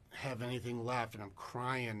don't have anything left and I'm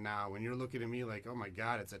crying now, and you're looking at me like, oh my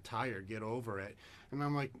God, it's a tire, get over it. And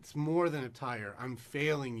I'm like, it's more than a tire. I'm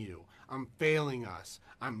failing you. I'm failing us.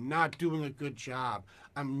 I'm not doing a good job.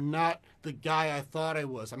 I'm not the guy I thought I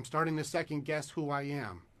was. I'm starting to second guess who I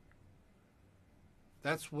am.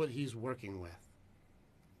 That's what he's working with.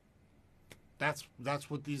 That's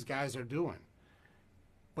what these guys are doing.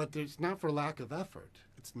 But it's not for lack of effort.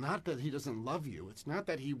 It's not that he doesn't love you. It's not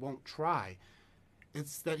that he won't try.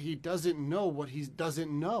 It's that he doesn't know what he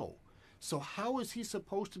doesn't know. So how is he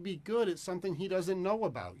supposed to be good at something he doesn't know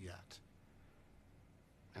about yet?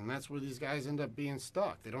 And that's where these guys end up being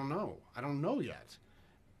stuck. They don't know. I don't know yet.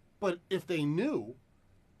 But if they knew,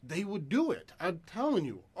 they would do it. I'm telling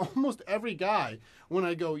you, almost every guy, when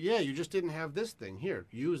I go, yeah, you just didn't have this thing. Here,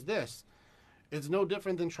 use this. It's no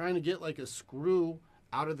different than trying to get like a screw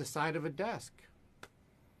out of the side of a desk.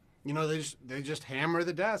 You know, they just hammer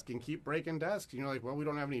the desk and keep breaking desks. And you're like, well, we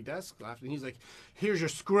don't have any desks left. And he's like, here's your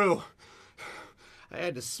screw. I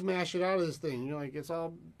had to smash it out of this thing. You know, like it's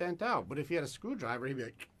all bent out. But if he had a screwdriver, he'd be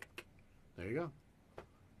like, there you go.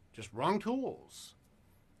 Just wrong tools.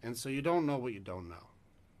 And so you don't know what you don't know.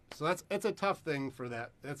 So it's a tough thing for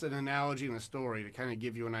that. That's an analogy and a story to kind of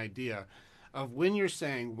give you an idea of when you're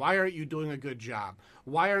saying, why aren't you doing a good job?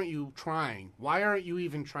 Why aren't you trying? Why aren't you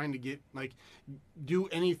even trying to do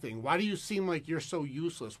anything? Why do you seem like you're so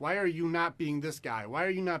useless? Why are you not being this guy? Why are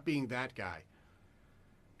you not being that guy?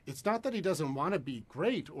 It's not that he doesn't want to be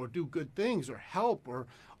great or do good things or help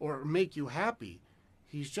or make you happy.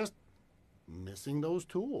 He's just missing those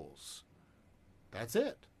tools. That's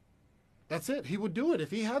it. That's it. He would do it.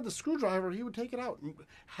 If he had the screwdriver, he would take it out.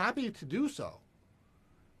 Happy to do so.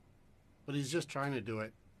 But he's just trying to do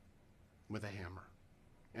it with a hammer.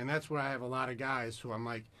 And that's where I have a lot of guys who I'm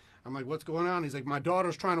like, I'm like, what's going on? He's like, my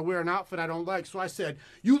daughter's trying to wear an outfit I don't like. So I said,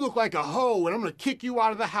 you look like a hoe and I'm going to kick you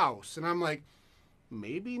out of the house. And I'm like,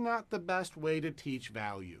 maybe not the best way to teach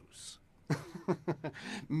values.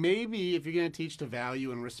 Maybe if you're going to teach to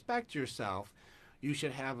value and respect yourself, you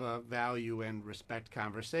should have a value and respect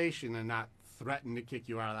conversation and not threaten to kick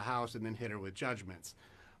you out of the house and then hit her with judgments.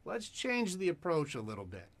 Let's change the approach a little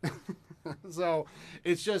bit. So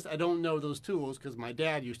it's just, I don't know those tools because my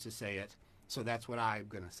dad used to say it. So that's what I'm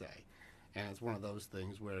going to say. And it's one of those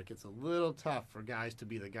things where it gets a little tough for guys to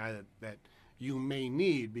be the guy that you may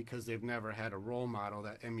need because they've never had a role model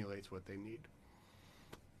that emulates what they need.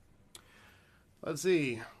 Let's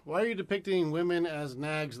see. Why are you depicting women as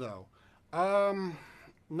nags, though?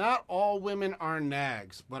 Not all women are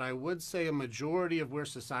nags, but I would say a majority of where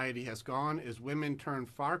society has gone is women turn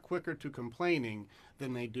far quicker to complaining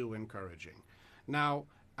than they do encouraging. Now,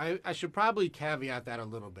 I should probably caveat that a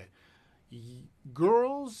little bit.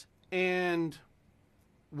 Girls and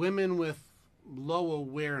women with low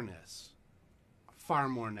awareness, far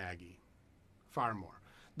more naggy. Far more.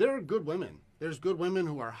 There are good women. There's good women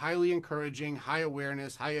who are highly encouraging, high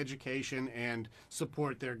awareness, high education, and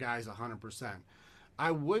support their guys 100%.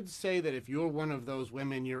 I would say that if you're one of those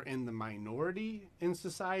women, you're in the minority in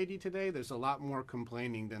society today. There's a lot more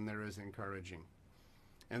complaining than there is encouraging.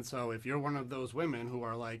 And so if you're one of those women who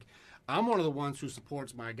are like, I'm one of the ones who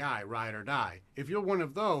supports my guy, ride or die. If you're one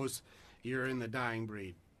of those, you're in the dying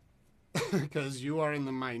breed because you are in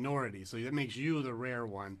the minority. So that makes you the rare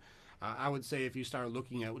one. I would say if you start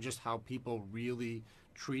looking at just how people really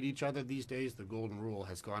treat each other these days, the golden rule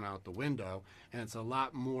has gone out the window. And it's a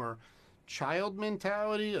lot more child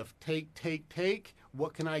mentality of take, take, take.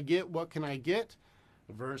 What can I get? What can I get?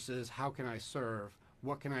 Versus how can I serve?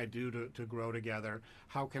 What can I do to grow together?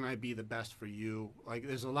 How can I be the best for you? Like,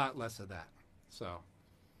 there's a lot less of that. So,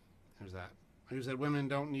 there's that. You said women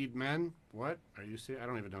don't need men? What? Are you serious? I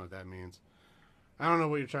don't even know what that means. I don't know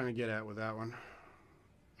what you're trying to get at with that one.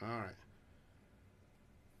 All right.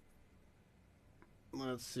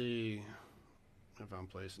 Let's see if I'm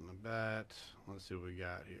placing the bet. Let's see what we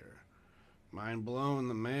got here. Mind blown,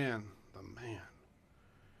 the man. The man.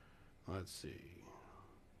 Let's see.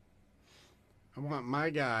 I want my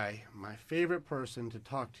guy, my favorite person, to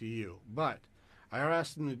talk to you, but I've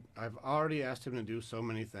already asked him to do so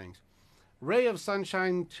many things. Ray of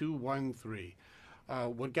Sunshine 213.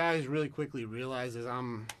 What guys really quickly realize is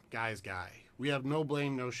I'm guy's guy. We have no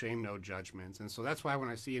blame, no shame, no judgments. And so that's why when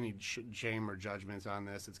I see any shame or judgments on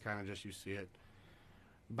this, it's kind of just you see it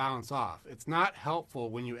bounce off. It's not helpful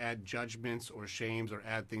when you add judgments or shames or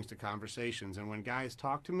add things to conversations. And when guys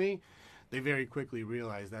talk to me, they very quickly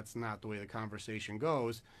realize that's not the way the conversation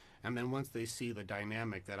goes. And then once they see the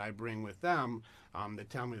dynamic that I bring with them, they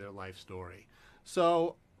tell me their life story.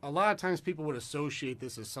 So a lot of times people would associate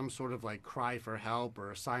this as some sort of like cry for help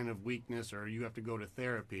or a sign of weakness or you have to go to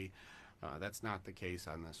therapy. That's not the case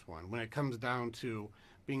on this one. When it comes down to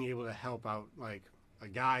being able to help out like a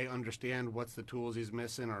guy understand what's the tools he's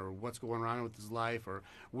missing or what's going on with his life or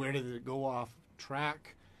where did it go off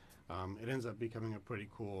track, it ends up becoming a pretty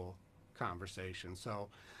cool conversation. So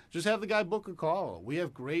just have the guy book a call. We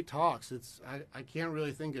have great talks. I can't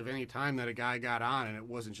really think of any time that a guy got on and it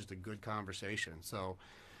wasn't just a good conversation. So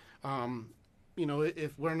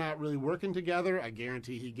if we're not really working together, I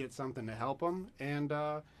guarantee he gets something to help him, and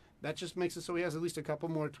that just makes it so he has at least a couple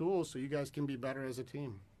more tools so you guys can be better as a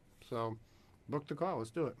team. So book the call.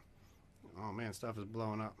 Let's do it. Oh man, stuff is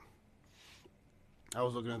blowing up. I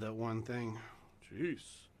was looking at that one thing. Jeez.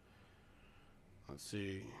 Let's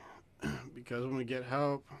see. Because when we get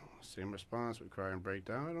help, same response, we cry and break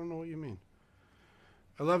down. I don't know what you mean.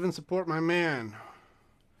 I love and support my man.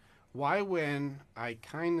 Why, when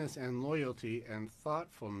kindness and loyalty and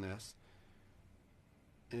thoughtfulness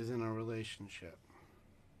is in a relationship?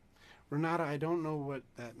 Renata, I don't know what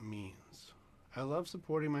that means. I love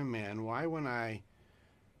supporting my man. Why, when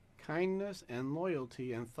kindness and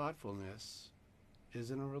loyalty and thoughtfulness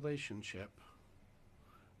is in a relationship?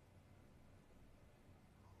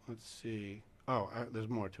 Let's see. Oh, there's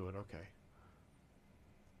more to it. Okay.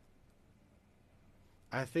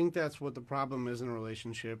 I think that's what the problem is in a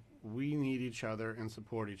relationship. We need each other and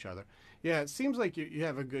support each other. Yeah, it seems like you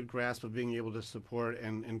have a good grasp of being able to support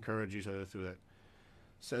and encourage each other through that.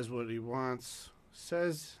 Says what he wants.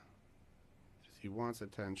 Says he wants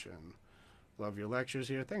attention. Love your lectures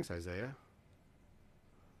here. Thanks, Isaiah.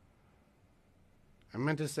 I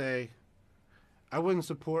meant to say, I wouldn't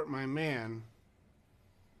support my man.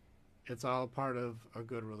 It's all part of a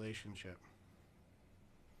good relationship.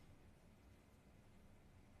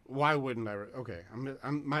 Why wouldn't I? Okay,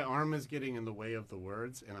 my arm is getting in the way of the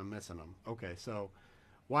words, and I'm missing them. Okay, so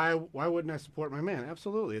Why wouldn't I support my man?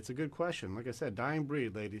 Absolutely, it's a good question. Like I said, dying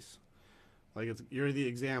breed, ladies. Like you're the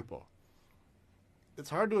example. It's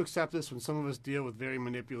hard to accept this when some of us deal with very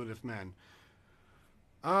manipulative men.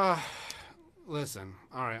 Uh listen.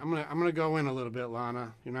 All right, I'm gonna go in a little bit,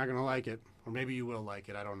 Lana. You're not gonna like it, or maybe you will like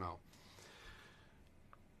it. I don't know.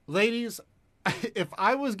 Ladies, if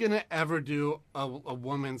I was gonna ever do a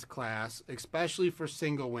woman's class, especially for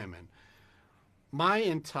single women, my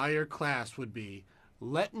entire class would be,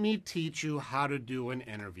 let me teach you how to do an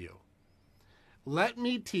interview. Let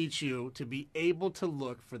me teach you to be able to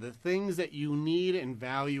look for the things that you need and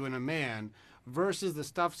value in a man versus the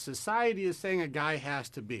stuff society is saying a guy has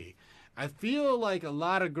to be. I feel like a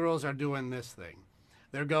lot of girls are doing this thing.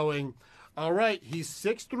 They're going, all right, he's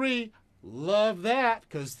 6'3", love that,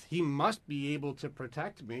 because he must be able to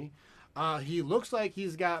protect me. He looks like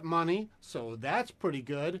he's got money, so that's pretty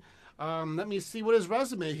good. Let me see what his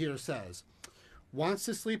resume here says. Wants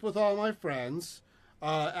to sleep with all my friends.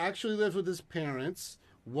 Actually lives with his parents.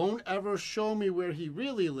 Won't ever show me where he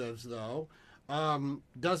really lives, though.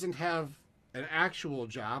 Doesn't have an actual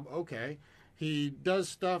job. Okay. He does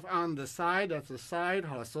stuff on the side. That's a side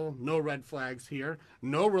hustle. No red flags here.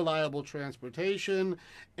 No reliable transportation.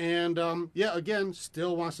 And, yeah, again,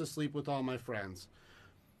 still wants to sleep with all my friends.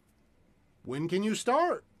 When can you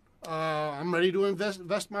start? I'm ready to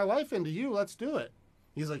invest my life into you. Let's do it.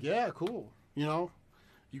 He's like, yeah, cool. You know,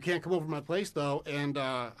 you can't come over to my place, though, and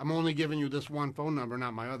I'm only giving you this one phone number,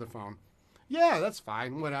 not my other phone. Yeah, that's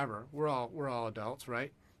fine. Whatever. We're all adults,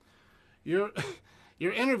 right? Your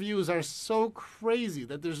interviews are so crazy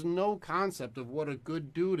that there's no concept of what a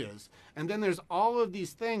good dude is. And then there's all of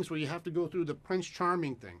these things where you have to go through the Prince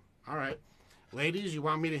Charming thing. All right. Ladies, you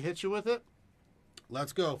want me to hit you with it?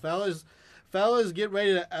 Let's go. Fellas, get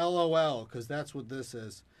ready to LOL, because that's what this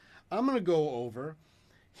is. I'm going to go over.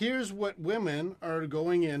 Here's what women are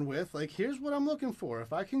going in with. Like, here's what I'm looking for.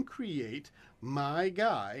 If I can create my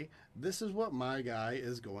guy, this is what my guy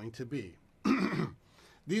is going to be.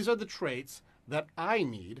 These are the traits that I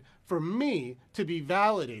need for me to be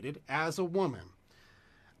validated as a woman.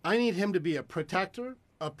 I need him to be a protector,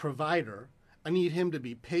 a provider. I need him to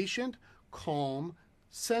be patient, calm,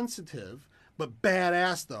 sensitive, but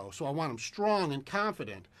badass, though. So I want him strong and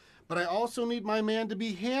confident. But I also need my man to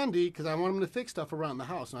be handy because I want him to fix stuff around the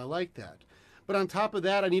house, and I like that. But on top of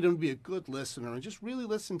that, I need him to be a good listener and just really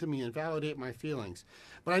listen to me and validate my feelings.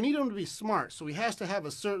 But I need him to be smart, so he has to have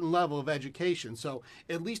a certain level of education, so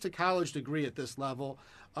at least a college degree at this level.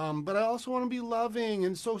 But I also want to be loving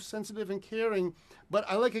and so sensitive and caring. But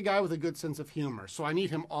I like a guy with a good sense of humor, so I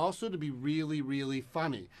need him also to be really, really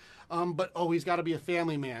funny. But he's got to be a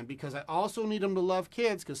family man because I also need him to love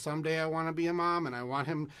kids because someday I want to be a mom and I want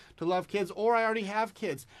him to love kids, or I already have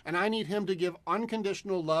kids and I need him to give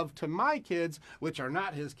unconditional love to my kids, which are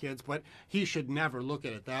not his kids, but he should never look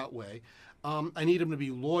at it that way. I need him to be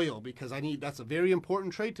loyal because that's a very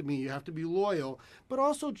important trait to me. You have to be loyal, but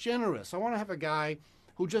also generous. I want to have a guy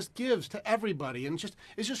who just gives to everybody and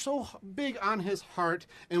is just so big on his heart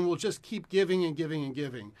and will just keep giving and giving and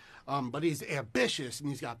giving. But he's ambitious and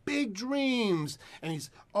he's got big dreams and he's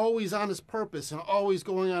always on his purpose and always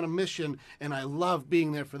going on a mission, and I love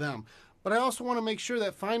being there for them. But I also want to make sure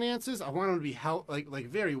that finances, I want him to be like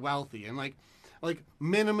very wealthy and like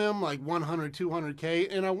minimum like 100,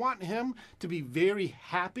 200K, and I want him to be very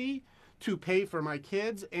happy to pay for my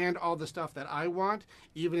kids and all the stuff that I want,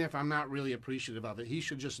 even if I'm not really appreciative of it. He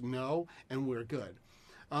should just know, and we're good.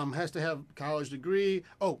 Has to have a college degree.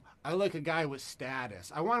 Oh, I like a guy with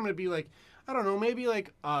status. I want him to be like, I don't know, maybe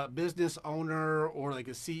like a business owner or like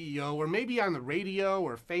a CEO or maybe on the radio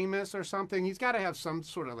or famous or something. He's got to have some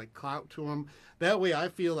sort of like clout to him. That way I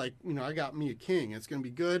feel like, I got me a king. It's going to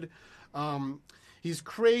be good. He's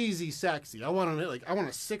crazy sexy. I want him to, I want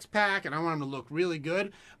a six-pack and I want him to look really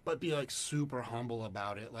good, but be like super humble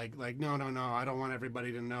about it. Like no, I don't want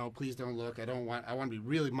everybody to know. Please don't look. I want to be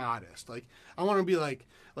really modest. Like I want to be like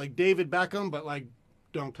David Beckham, but like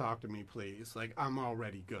don't talk to me, please. Like I'm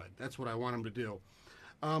already good. That's what I want him to do.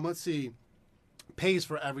 Let's see. Pays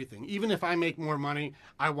for everything. Even if I make more money,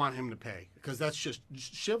 I want him to pay because that's just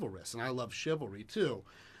chivalrous, and I love chivalry too.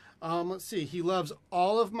 Let's see. He loves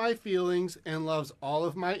all of my feelings and loves all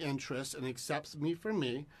of my interests and accepts me for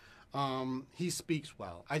me. He speaks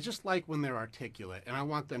well. I just like when they're articulate, and I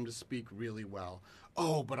want them to speak really well.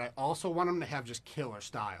 Oh, but I also want him to have just killer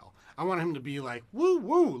style. I want him to be like, woo,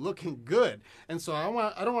 woo, looking good. And so I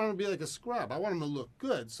don't want him to be like a scrub. I want him to look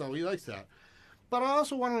good, so he likes that. But I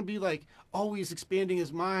also want him to be like always expanding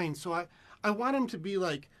his mind. So I want him to be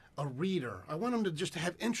like a reader. I want him to just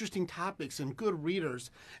have interesting topics and good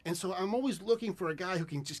readers. And so I'm always looking for a guy who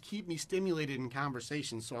can just keep me stimulated in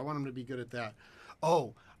conversation. So I want him to be good at that.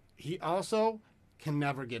 Oh, he also can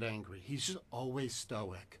never get angry. He's just always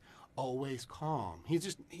stoic, always calm.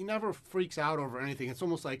 He never freaks out over anything. It's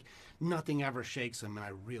almost like nothing ever shakes him, and I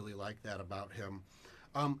really like that about him.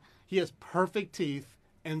 He has perfect teeth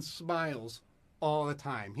and smiles all the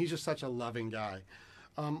time. He's just such a loving guy.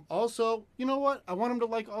 Also, you know what? I want him to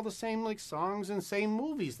like all the same like songs and same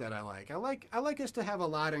movies that I like. I like us to have a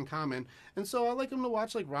lot in common, and so I like him to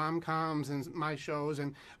watch like rom-coms and my shows,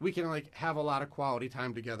 and we can like have a lot of quality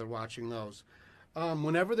time together watching those.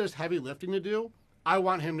 Whenever there's heavy lifting to do, I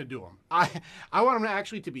want him to do them. I want him to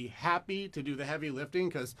actually to be happy to do the heavy lifting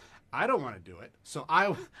because I don't want to do it. So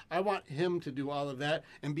I want him to do all of that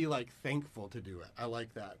and be like thankful to do it. I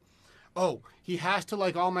like that. Oh, he has to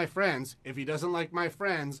like all my friends. If he doesn't like my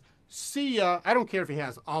friends, see ya. I don't care if he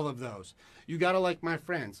has all of those. You gotta like my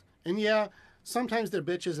friends. And yeah, sometimes they're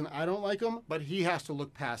bitches and I don't like them, but he has to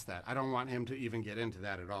look past that. I don't want him to even get into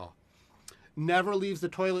that at all. Never leaves the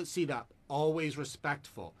toilet seat up. Always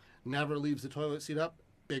respectful. Never leaves the toilet seat up.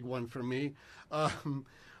 Big one for me.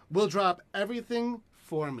 Will drop everything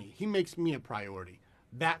for me. He makes me a priority.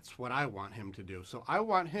 That's what I want him to do. So I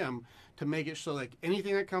want him to make it so like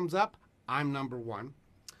anything that comes up, I'm number one.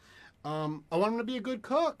 I want him to be a good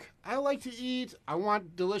cook. I like to eat. I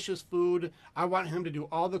want delicious food. I want him to do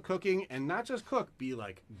all the cooking and not just cook, be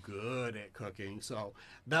like good at cooking. So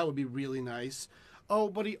that would be really nice. Oh,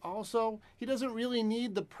 but he doesn't really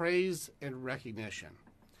need the praise and recognition.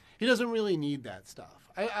 He doesn't really need that stuff.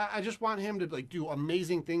 I just want him to like do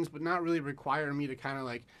amazing things, but not really require me to kind of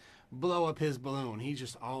like blow up his balloon. He's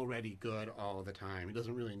just already good all the time. He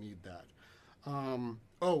doesn't really need that.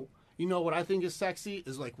 Oh, you know what I think is sexy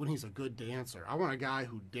is like when he's a good dancer. I want a guy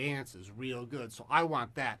who dances real good. So I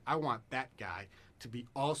want that. I want that guy to be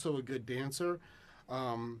also a good dancer.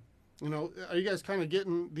 You know, are you guys kind of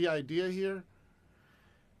getting the idea here?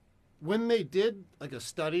 When they did like a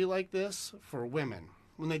study like this for women,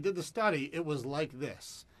 when they did the study, it was like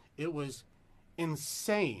this. It was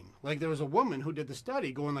insane. Like there was a woman who did the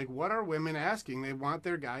study going like, what are women asking they want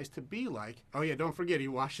their guys to be like? Oh yeah, don't forget he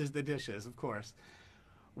washes the dishes, of course.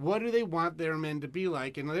 What do they want their men to be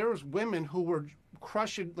like? And there was women who were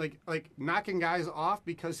crushing, like knocking guys off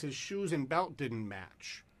because his shoes and belt didn't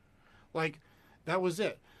match. Like that was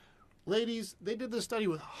it. Ladies, they did the study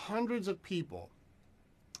with hundreds of people.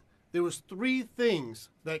 There was 3 things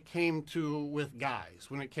that came to with guys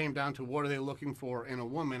when it came down to what are they looking for in a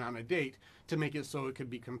woman on a date to make it so it could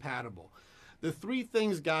be compatible. The 3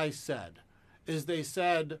 things guys said is they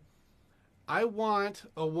said, I want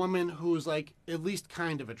a woman who's like at least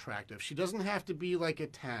kind of attractive. She doesn't have to be like a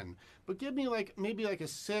 10, but give me like maybe like a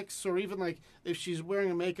 6, or even like if she's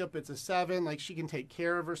wearing a makeup, it's a 7. Like she can take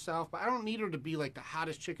care of herself, but I don't need her to be like the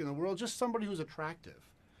hottest chick in the world. Just somebody who's attractive.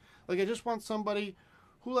 Like I just want somebody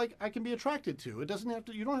who like I can be attracted to. It doesn't have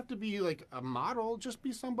to. You don't have to be like a model. Just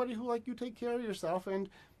be somebody who like you take care of yourself and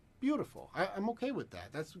beautiful. I'm okay with that.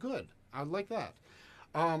 That's good. I like that.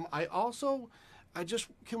 Can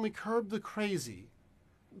we curb the crazy?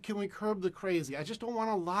 Can we curb the crazy? I just don't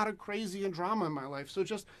want a lot of crazy and drama in my life. So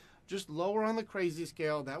just lower on the crazy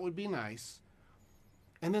scale. That would be nice.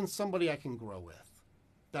 And then somebody I can grow with.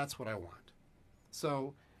 That's what I want.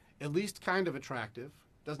 So at least kind of attractive.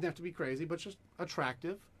 Doesn't have to be crazy, but just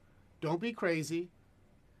attractive. Don't be crazy.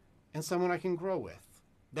 And someone I can grow with.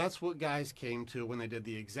 That's what guys came to when they did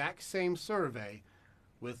the exact same survey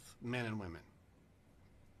with men and women.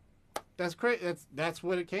 That's great. That's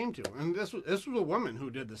what it came to. And this was a woman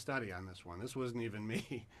who did the study on this one. This wasn't even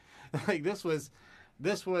me. Like this was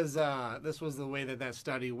the way that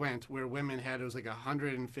study went, where women had, it was like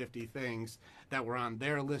 150 things that were on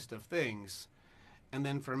their list of things. And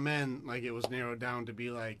then for men, like it was narrowed down to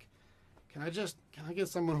be like, can I get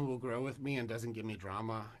someone who will grow with me and doesn't give me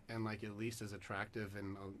drama and like at least is attractive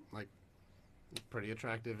and like pretty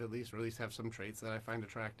attractive at least, or at least have some traits that I find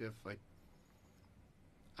attractive. Like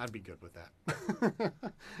I'd be good with that.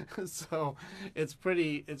 So it's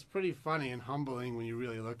pretty funny and humbling when you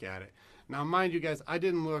really look at it. Now, mind you guys, I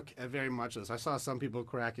didn't look at very much of this. I saw some people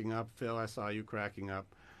cracking up. Phil, I saw you cracking up.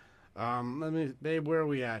 Babe, where are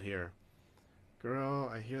we at here? Girl,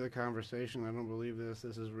 I hear the conversation. I don't believe this.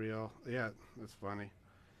 This is real. Yeah, that's funny.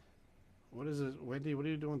 What is this? Wendy, what are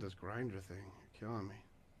you doing with this grinder thing? You're killing me.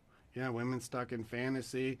 Yeah, women stuck in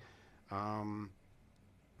fantasy.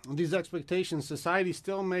 These expectations, society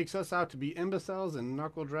still makes us out to be imbeciles and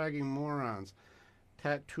knuckle-dragging morons.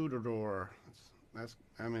 Tattooador.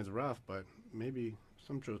 I mean, it's rough, but maybe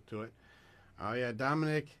some truth to it. Oh, yeah,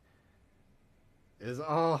 Dominic is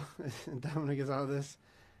all Dominic is all this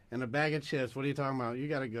and a bag of chips. What are you talking about? You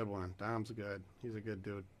got a good one. Dom's good. He's a good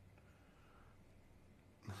dude.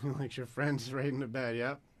 Like your friends right in the bed.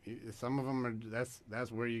 Yep. Some of them are.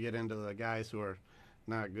 That's where you get into the guys who are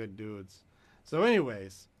not good dudes. So,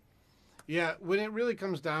 anyways, yeah. When it really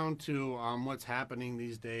comes down to what's happening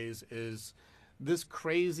these days is this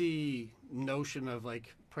crazy notion of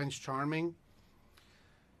like Prince Charming.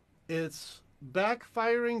 It's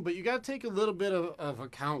backfiring, but you got to take a little bit of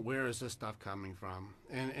account. Where is this stuff coming from?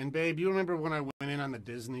 And babe, you remember when I went in on the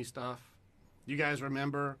Disney stuff? You guys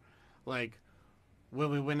remember, like, when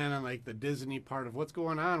we went in on like the Disney part of what's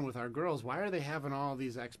going on with our girls? Why are they having all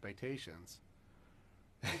these expectations?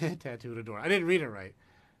 Tattooed adore. I didn't read it right.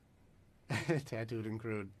 Tattooed and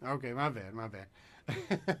crude. Okay, my bad.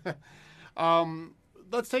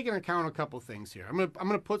 Let's take into account a couple things here. I'm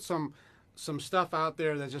gonna put some stuff out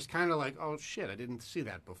there that's just kind of like, oh shit, I didn't see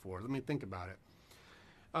that before. Let me think about it.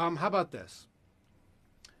 How about this?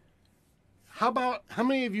 How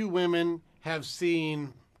many of you women have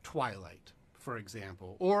seen Twilight, for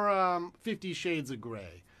example, or 50 Shades of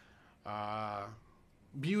Grey,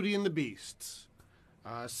 Beauty and the Beast,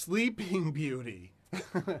 Sleeping Beauty,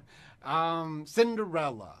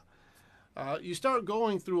 Cinderella? You start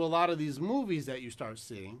going through a lot of these movies that you start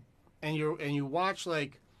seeing, and you watch,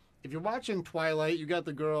 like, if you're watching Twilight, you got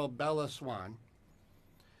the girl Bella Swan.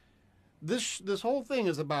 This whole thing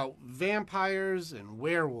is about vampires and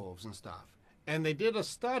werewolves and stuff. And they did a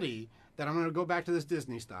study that I'm going to go back to this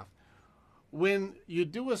Disney stuff. When you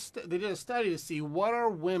do they did a study to see what are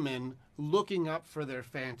women looking up for their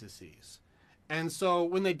fantasies. And so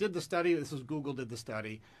when they did the study, this was Google did the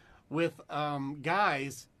study. With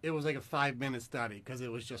guys, it was like a 5-minute study because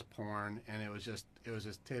it was just porn and it was just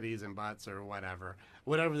titties and butts or whatever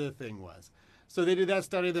the thing was. So they did that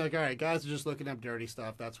study. They're like, all right, guys are just looking up dirty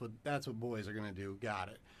stuff. That's what boys are gonna do. Got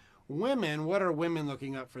it. Women, what are women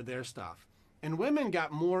looking up for their stuff? And women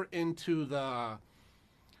got more into the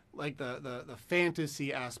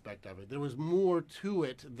fantasy aspect of it. There was more to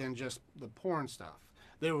it than just the porn stuff.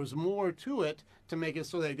 There was more to it to make it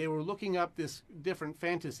so that they were looking up this different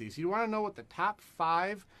fantasies. You want to know what the top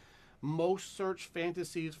 5 most searched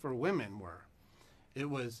fantasies for women were?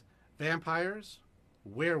 It was vampires,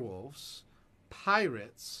 werewolves,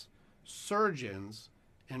 pirates, surgeons,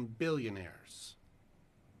 and billionaires.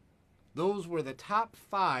 Those were the top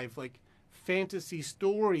 5 like fantasy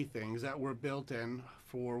story things that were built in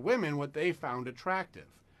for women, what they found attractive.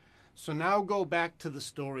 So now go back to the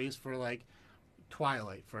stories for like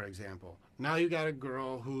Twilight, for example. Now you got a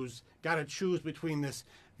girl who's got to choose between this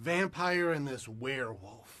vampire and this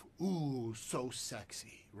werewolf. Ooh, so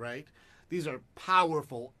sexy, right? These are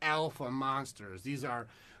powerful alpha monsters. These are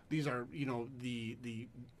the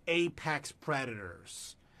apex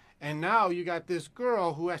predators. And now you got this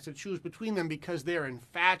girl who has to choose between them because they're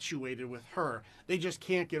infatuated with her. They just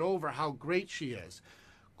can't get over how great she is.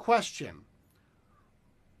 Question: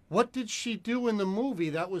 what did she do in the movie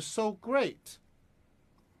that was so great?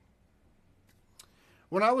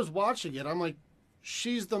 When I was watching it, I'm like,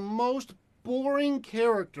 she's the most boring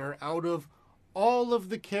character out of all of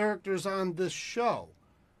the characters on this show.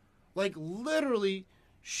 Like, literally,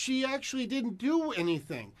 she actually didn't do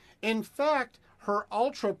anything. In fact, her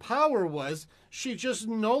ultra power was she just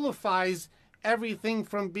nullifies everything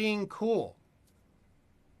from being cool.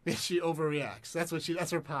 She overreacts.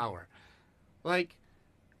 That's her power. Like,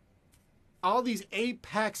 all these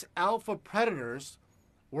apex alpha predators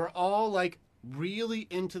were all like really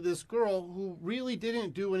into this girl who really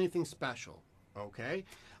didn't do anything special. Okay,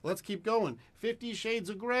 let's keep going. 50 Shades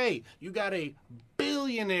of Grey. You got a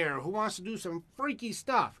billionaire who wants to do some freaky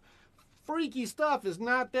stuff. Freaky stuff is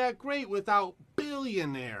not that great without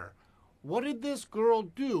billionaire. What did this girl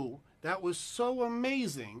do that was so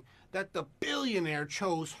amazing that the billionaire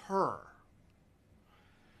chose her?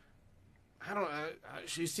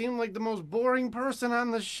 She seemed like the most boring person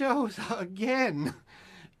on the show again.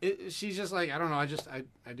 She's just like, I don't know,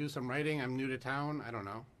 I do some writing, I'm new to town, I don't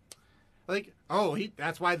know. Like,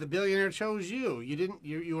 that's why the billionaire chose you.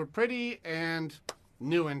 You were pretty and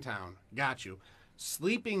new in town. Got you.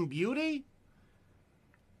 Sleeping Beauty?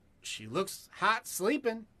 She looks hot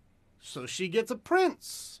sleeping. So she gets a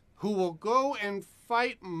prince who will go and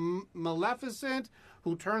fight Maleficent,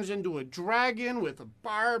 who turns into a dragon with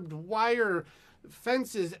barbed wire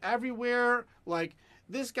fences everywhere. Like,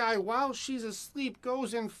 this guy, while she's asleep,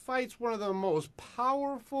 goes and fights one of the most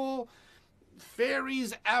powerful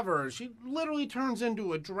fairies ever. She literally turns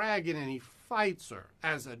into a dragon and he fights her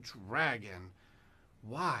as a dragon.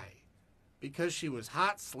 Why? Because she was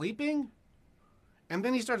hot sleeping? And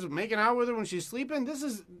then he starts making out with her when she's sleeping?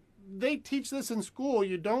 This they teach this in school.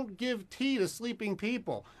 You don't give tea to sleeping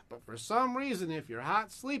people. But for some reason, if you're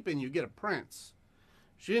hot sleeping, you get a prince.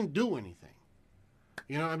 She didn't do anything.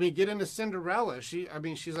 You know, I mean, get into Cinderella. She's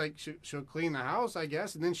like, she'll clean the house, I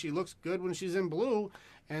guess, and then she looks good when she's in blue,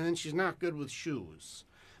 and then she's not good with shoes.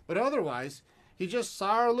 But otherwise, he just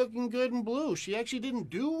saw her looking good in blue. She actually didn't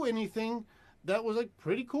do anything that was, like,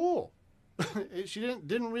 pretty cool. She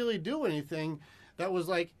didn't really do anything that was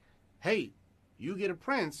like, hey, you get a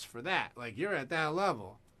prince for that. Like, you're at that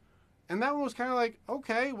level. And that one was kind of like,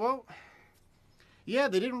 okay, well, yeah,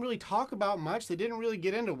 they didn't really talk about much. They didn't really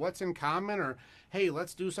get into what's in common or, hey,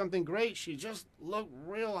 let's do something great. She just looked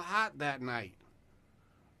real hot that night.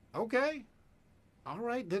 Okay. All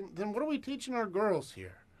right. Then what are we teaching our girls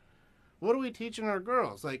here? What are we teaching our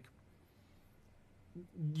girls? Like,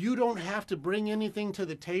 you don't have to bring anything to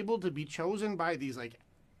the table to be chosen by these, like,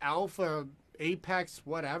 alpha, apex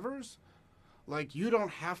whatevers. Like, you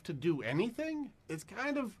don't have to do anything. It's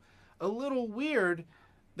kind of a little weird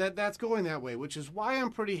that that's going that way, which is why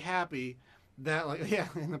I'm pretty happy that, like, yeah,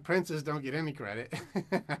 and the princes don't get any credit.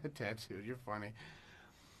 Tattooed, you're funny.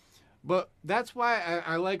 But that's why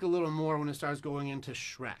I like a little more when it starts going into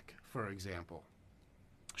Shrek, for example.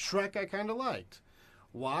 Shrek I kind of liked.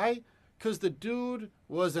 Why? Because the dude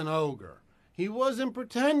was an ogre. He wasn't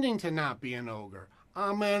pretending to not be an ogre.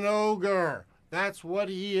 I'm an ogre. That's what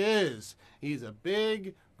he is. He's a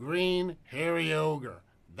big, green, hairy ogre.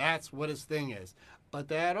 That's what his thing is. But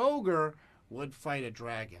that ogre would fight a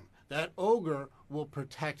dragon. That ogre will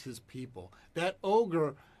protect his people. That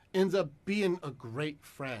ogre ends up being a great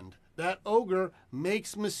friend. That ogre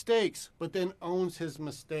makes mistakes, but then owns his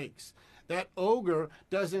mistakes. That ogre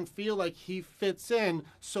doesn't feel like he fits in,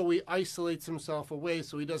 so he isolates himself away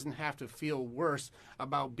so he doesn't have to feel worse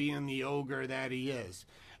about being the ogre that he is.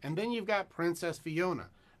 And then you've got Princess Fiona.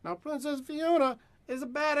 Now, Princess Fiona is a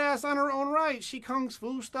badass on her own right. She kung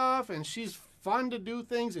fu stuff, and she's fun to do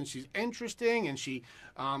things, and she's interesting, and she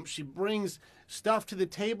brings stuff to the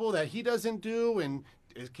table that he doesn't do, and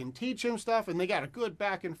can teach him stuff, and they got a good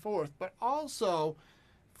back and forth. But also,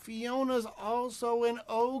 Fiona's also an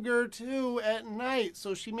ogre too at night,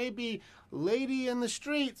 so she may be lady in the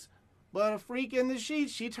streets, but a freak in the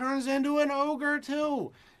sheets. She turns into an ogre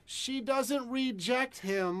too. She doesn't reject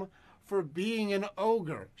him for being an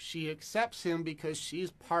ogre. She accepts him because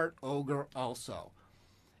she's part ogre also.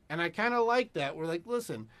 And I kind of like that. We're like,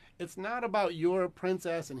 listen, it's not about you're a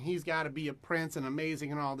princess and he's got to be a prince and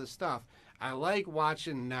amazing and all this stuff. I like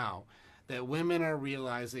watching now that women are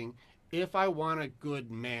realizing if I want a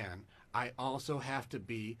good man, I also have to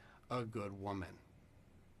be a good woman.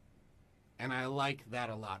 And I like that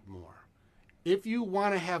a lot more. If you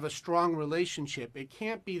want to have a strong relationship, it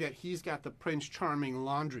can't be that he's got the Prince Charming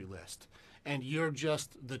laundry list and you're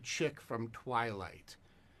just the chick from Twilight.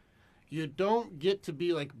 You don't get to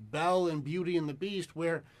be like Belle in Beauty and the Beast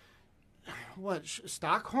where, what,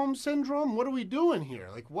 Stockholm Syndrome? What are we doing here?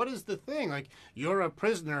 Like, what is the thing? Like, you're a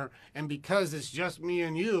prisoner and because it's just me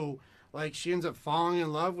and you, like, she ends up falling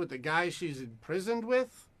in love with the guy she's imprisoned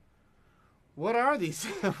with? What are these?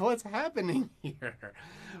 What's happening here?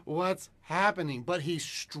 What's happening? But he's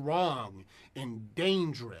strong and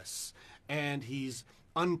dangerous, and he's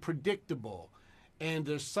unpredictable. And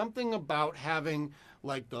there's something about having,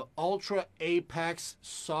 like, the ultra apex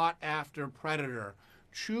sought after predator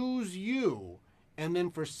choose you, and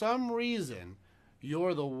then for some reason,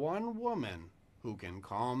 you're the one woman who can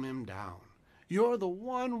calm him down. You're the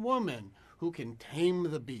one woman who can tame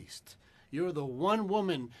the beast. You're the one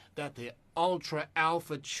woman that the ultra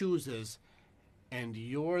alpha chooses, and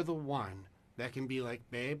you're the one that can be like,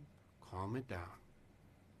 babe, calm it down.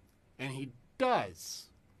 And he does.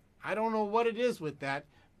 I don't know what it is with that,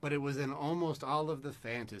 but it was in almost all of the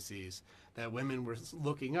fantasies that women were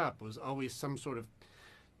looking up. It was always some sort of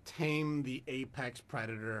tame the apex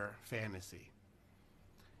predator fantasy.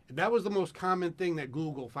 That was the most common thing that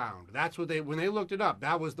Google found. That's what when they looked it up,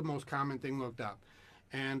 that was the most common thing looked up.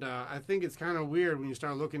 And I think it's kind of weird when you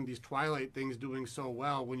start looking at these Twilight things doing so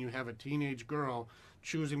well when you have a teenage girl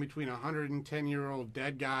choosing between a 110-year-old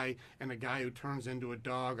dead guy and a guy who turns into a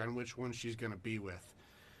dog on which one she's going to be with.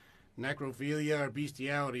 Necrophilia or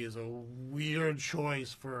bestiality is a weird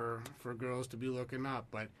choice for girls to be looking up,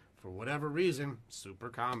 but for whatever reason, super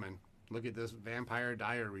common. Look at this Vampire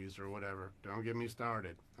Diaries or whatever. Don't get me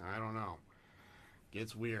started. I don't know.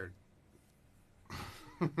 Gets weird.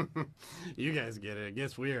 You guys get it. It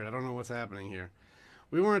gets weird. I don't know what's happening here.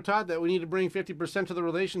 We weren't taught that we need to bring 50% to the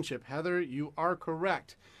relationship. Heather, you are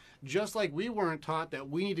correct. Just like we weren't taught that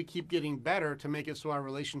we need to keep getting better to make it so our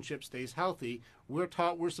relationship stays healthy, we're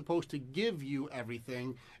taught we're supposed to give you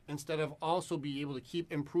everything instead of also be able to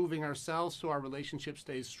keep improving ourselves so our relationship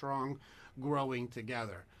stays strong, growing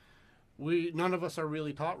together. None of us are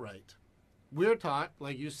really taught right. We're taught,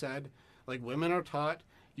 like you said, like women are taught,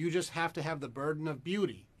 you just have to have the burden of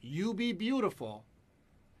beauty. You be beautiful,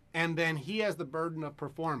 and then he has the burden of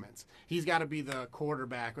performance. He's got to be the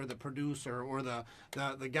quarterback or the producer or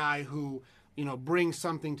the guy who, you know, brings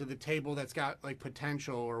something to the table that's got like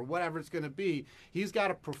potential or whatever it's going to be. He's got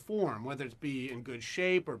to perform, whether it's be in good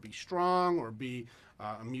shape or be strong or be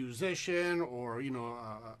a musician or, you know,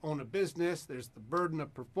 own a business. There's the burden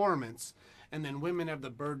of performance, and then women have the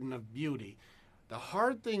burden of beauty. The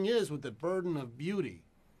hard thing is with the burden of beauty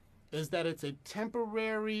is that it's a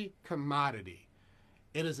temporary commodity.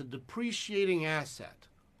 It is a depreciating asset.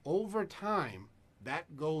 Over time,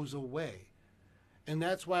 that goes away. And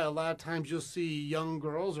that's why a lot of times you'll see young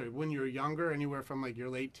girls, or when you're younger, anywhere from like your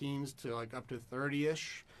late teens to like up to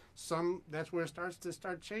 30-ish, that's where it starts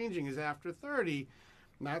to changing is after 30.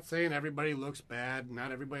 Not saying everybody looks bad,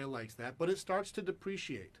 not everybody likes that, but it starts to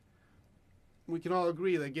depreciate. We can all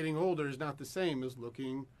agree that getting older is not the same as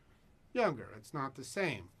looking younger. It's not the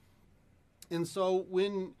same. And so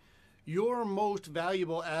when your most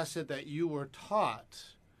valuable asset that you were taught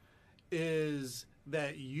is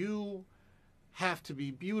that you have to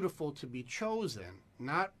be beautiful to be chosen,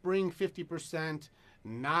 not bring 50%,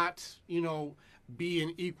 not, you know, be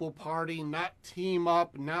an equal party, not team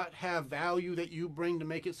up, not have value that you bring to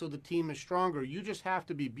make it so the team is stronger. You just have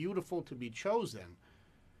to be beautiful to be chosen.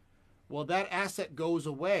 Well, that asset goes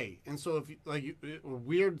away. And so if like a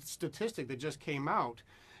weird statistic that just came out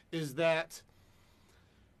is that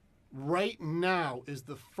right now is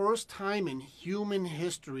the first time in human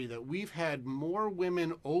history that we've had more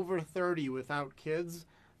women over 30 without kids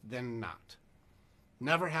than not.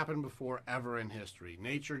 Never happened before, ever in history.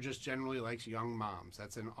 Nature just generally likes young moms.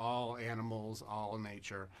 That's in all animals, all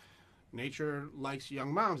nature. Nature likes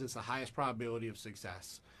young moms. It's the highest probability of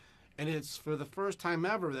success. And it's for the first time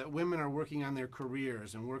ever that women are working on their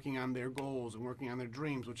careers and working on their goals and working on their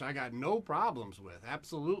dreams, which I got no problems with.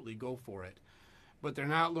 Absolutely, go for it. But they're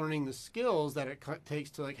not learning the skills that it takes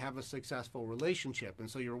to like have a successful relationship. And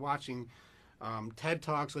so you're watching TED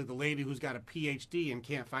Talks like the lady who's got a PhD and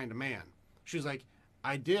can't find a man. She's like,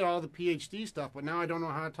 I did all the PhD stuff, but now I don't know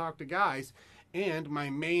how to talk to guys. And my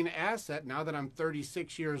main asset, now that I'm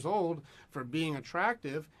 36 years old, for being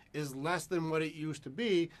attractive is less than what it used to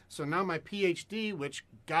be. So now my PhD, which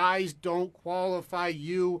guys don't qualify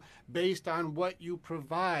you based on what you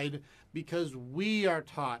provide because we are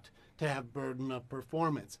taught to have burden of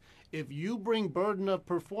performance. If you bring burden of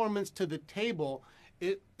performance to the table,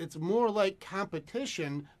 it's more like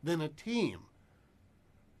competition than a team.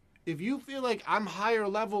 If you feel like I'm higher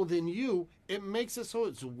level than you, it makes it so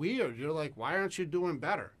it's weird. You're like, why aren't you doing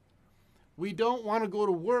better? We don't want to go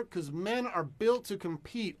to work because men are built to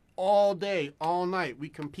compete all day, all night. We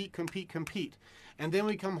compete. And then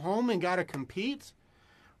we come home and got to compete.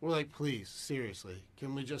 We're like, please, seriously,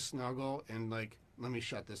 can we just snuggle and like, let me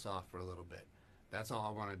shut this off for a little bit. That's all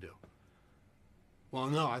I want to do. Well,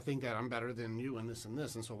 no, I think that I'm better than you in this and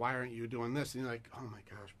this, and so why aren't you doing this? And you're like, oh my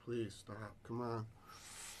gosh, please stop. Come on.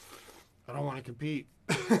 I don't want to compete.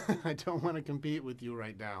 I don't want to compete with you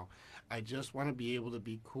right now. I just want to be able to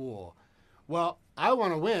be cool. Well, I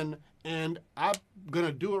want to win, and I'm going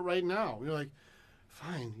to do it right now. You're like,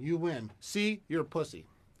 fine, you win. See, you're a pussy.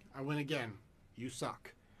 I win again. You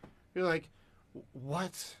suck. You're like,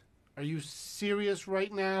 what? Are you serious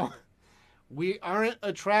right now? We aren't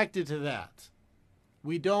attracted to that.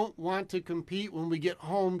 We don't want to compete when we get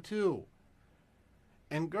home, too.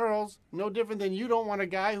 And girls, no different than you don't want a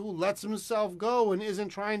guy who lets himself go and isn't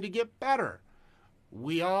trying to get better.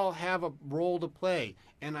 We all have a role to play.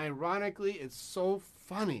 And ironically, it's so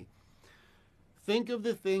funny. Think of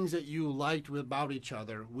the things that you liked about each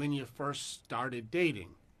other when you first started dating.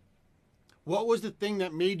 What was the thing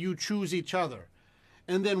that made you choose each other?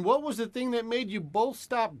 And then what was the thing that made you both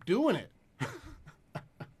stop doing it?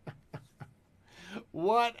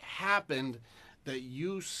 What happened that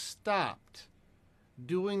you stopped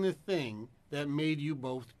doing the thing that made you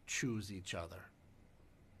both choose each other?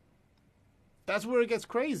 That's where it gets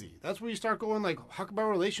crazy. That's where you start going like, how come our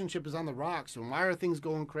relationship is on the rocks? And why are things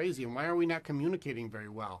going crazy? And why are we not communicating very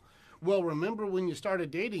well? Well, remember when you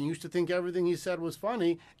started dating, you used to think everything he said was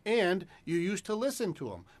funny, and you used to listen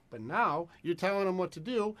to him. But now you're telling him what to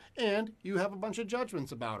do, and you have a bunch of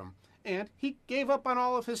judgments about him. And he gave up on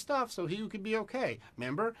all of his stuff so he could be okay.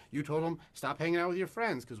 Remember, you told him, stop hanging out with your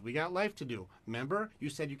friends because we got life to do. Remember, you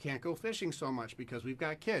said you can't go fishing so much because we've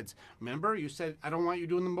got kids. Remember, you said, I don't want you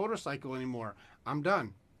doing the motorcycle anymore. I'm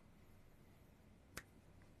done.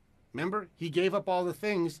 Remember, he gave up all the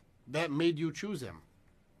things that made you choose him.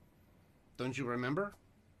 Don't you remember?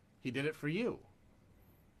 He did it for you.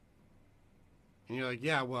 And you're like,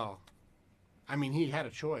 yeah, well, I mean, he had a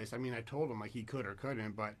choice. I mean, I told him like he could or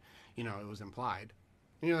couldn't, but, you know, it was implied.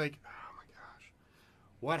 And you're like, oh my gosh,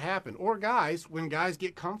 what happened? Or guys, when guys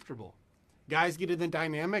get comfortable, guys get in the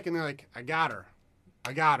dynamic and they're like, I got her,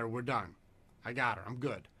 we're done. I got her, I'm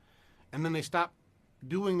good. And then they stop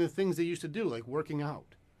doing the things they used to do, like working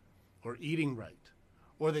out or eating right.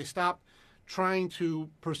 Or they stop trying to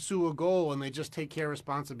pursue a goal and they just take care of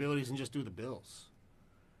responsibilities and just do the bills.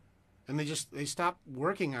 And they stop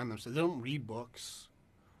working on themselves. They don't read books.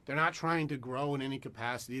 They're not trying to grow in any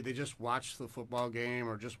capacity. They just watch the football game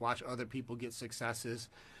or just watch other people get successes.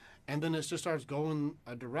 And then it just starts going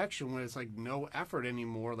a direction where it's like no effort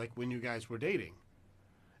anymore, like when you guys were dating.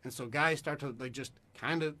 And so guys start to like just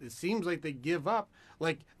kind of, it seems like they give up,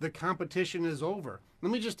 like the competition is over.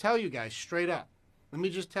 Let me just tell you guys straight up. Let me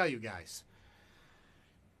just tell you guys.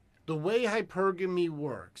 The way hypergamy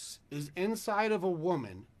works is inside of a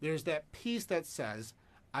woman, there's that piece that says,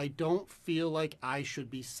 I don't feel like I should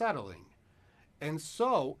be settling. And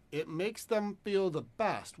so it makes them feel the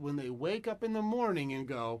best when they wake up in the morning and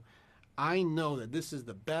go, I know that this is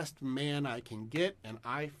the best man I can get and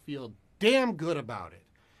I feel damn good about it.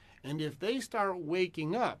 And if they start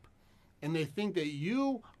waking up and they think that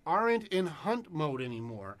you aren't in hunt mode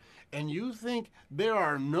anymore, and you think there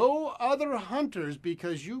are no other hunters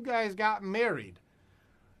because you guys got married,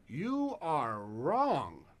 you are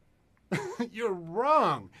wrong. You're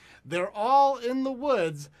wrong. They're all in the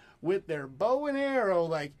woods with their bow and arrow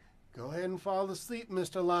like, go ahead and fall asleep,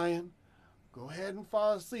 Mr. Lion. Go ahead and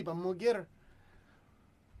fall asleep. I'm going to get her.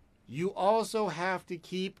 You also have to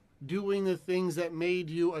keep doing the things that made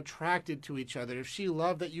you attracted to each other. If she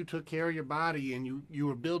loved that you took care of your body and you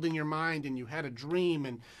were building your mind and you had a dream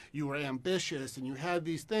and you were ambitious and you had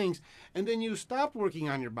these things, and then you stopped working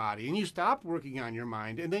on your body and you stopped working on your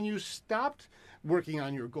mind and then you stopped working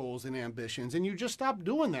on your goals and ambitions and you just stopped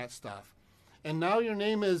doing that stuff. And now your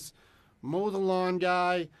name is mow the lawn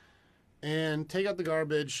guy and take out the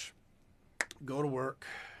garbage, go to work,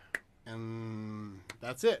 and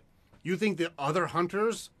that's it. You think the other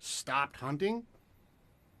hunters stopped hunting?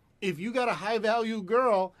 If you got a high-value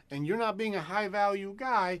girl and you're not being a high-value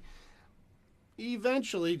guy,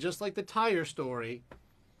 eventually, just like the tire story,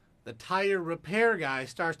 the tire repair guy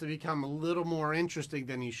starts to become a little more interesting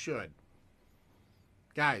than he should.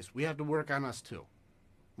 Guys, we have to work on us too.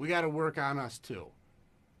 We got to work on us too.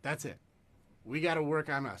 That's it. We got to work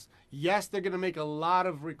on us. Yes, they're going to make a lot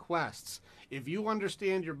of requests. If you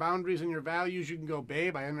understand your boundaries and your values, you can go,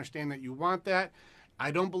 babe, I understand that you want that.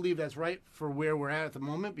 I don't believe that's right for where we're at the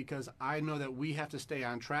moment because I know that we have to stay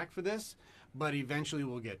on track for this, but eventually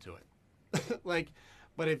we'll get to it.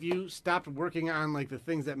 But if you stopped working on like the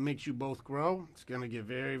things that makes you both grow, it's going to get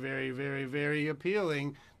very, very, very, very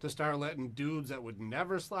appealing to start letting dudes that would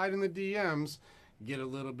never slide in the DMs get a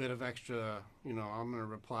little bit of extra, I'm going to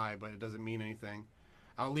reply, but it doesn't mean anything.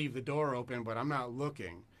 I'll leave the door open, but I'm not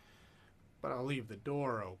looking. But I'll leave the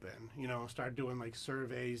door open. Start doing like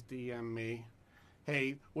surveys, DM me.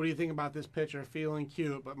 Hey, what do you think about this picture? Feeling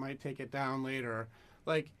cute, but might take it down later.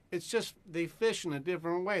 Like, it's just, they fish in a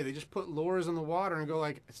different way. They just put lures in the water and go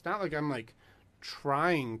like, it's not like I'm like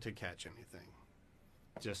trying to catch anything.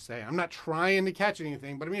 Just say, I'm not trying to catch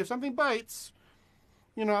anything, but I mean, if something bites,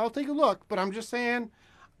 I'll take a look, but I'm just saying,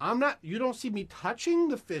 you don't see me touching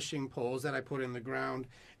the fishing poles that I put in the ground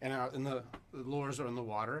and out in the lures are in the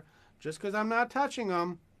water. Just because I'm not touching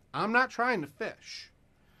them, I'm not trying to fish.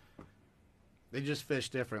 They just fish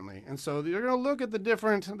differently. And so they're going to look at they're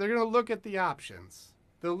going to look at the options.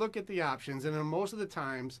 They'll look at the options. And then most of the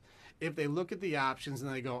times, if they look at the options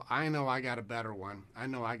and they go, I know I got a better one. I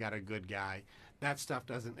know I got a good guy. That stuff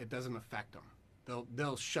doesn't affect them.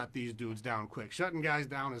 They'll shut these dudes down quick. Shutting guys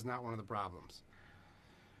down is not one of the problems.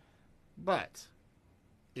 But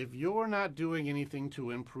if you're not doing anything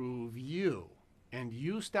to improve you and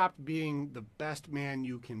you stopped being the best man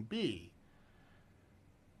you can be,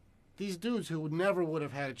 these dudes who never would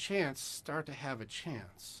have had a chance start to have a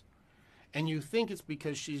chance. And you think it's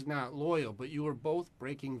because she's not loyal, but you were both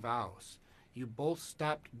breaking vows. You both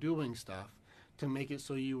stopped doing stuff to make it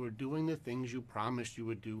so you were doing the things you promised you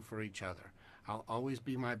would do for each other. I'll always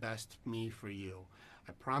be my best me for you.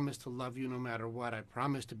 I promise to love you no matter what. I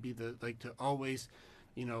promise to be to always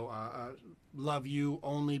love you,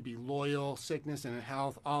 only be loyal, sickness and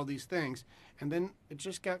health, all these things. And then it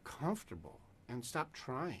just got comfortable and stopped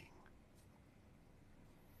trying.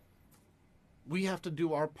 We have to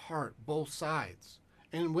do our part, both sides.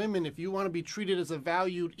 And women, if you want to be treated as a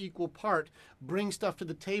valued equal part, bring stuff to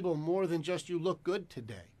the table more than just you look good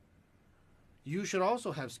today. You should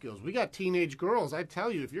also have skills. We got teenage girls. I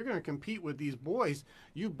tell you, if you're going to compete with these boys,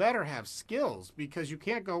 you better have skills, because you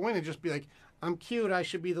can't go in and just be like, I'm cute, I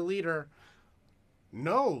should be the leader.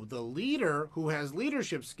 No, the leader who has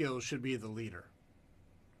leadership skills should be the leader.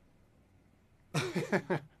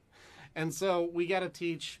 And so we got to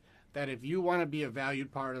teach that if you want to be a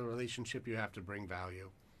valued part of the relationship, you have to bring value.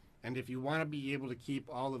 And if you want to be able to keep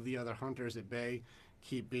all of the other hunters at bay,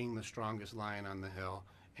 keep being the strongest lion on the hill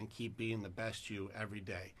and keep being the best you every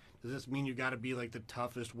day. Does this mean you got to be like the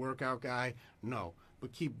toughest workout guy? No,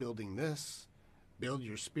 but keep building this. Build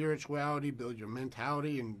your spirituality, build your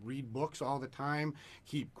mentality, and read books all the time.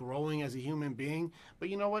 Keep growing as a human being. But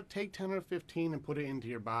you know what? Take 10 or 15 and put it into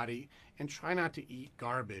your body, and try not to eat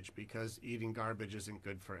garbage, because eating garbage isn't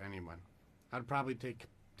good for anyone. I'd probably take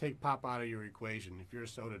pop out of your equation. If you're a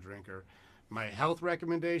soda drinker, my health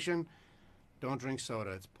recommendation, don't drink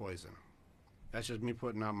soda. It's poison. That's just me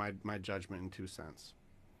putting out my judgment in 2 cents.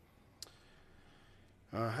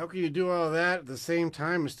 How can you do all of that at the same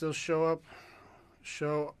time and still show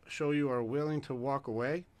you are willing to walk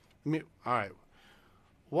away? All right.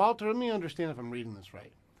 Walter, let me understand if I'm reading this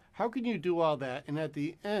right. How can you do all that and at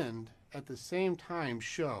the end, at the same time,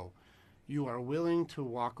 show you are willing to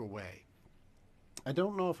walk away? I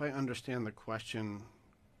don't know if I understand the question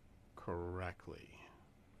correctly.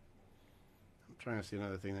 I'm trying to see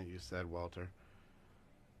another thing that you said, Walter.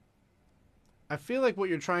 I feel like what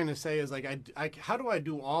you're trying to say is like, how do I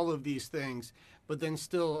do all of these things, but then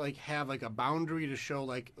still like have like a boundary to show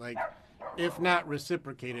like if not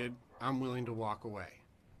reciprocated, I'm willing to walk away.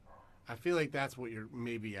 I feel like that's what you're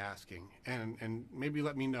maybe asking, and maybe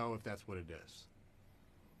let me know if that's what it is.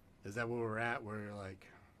 Is that where we're at? Where you're like,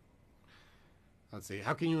 let's see,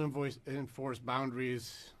 how can you enforce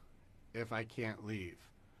boundaries if I can't leave?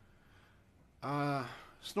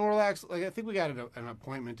 Snorlax, like I think we got an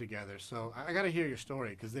appointment together, so I got to hear your story,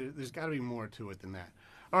 because there's got to be more to it than that.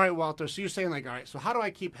 All right, Walter, so you're saying like, all right, so how do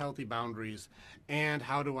I keep healthy boundaries, and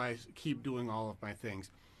how do I keep doing all of my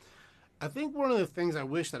things? I think one of the things I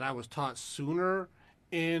wish that I was taught sooner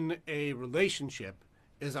in a relationship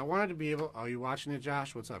is I wanted to be able... Oh, you watching it,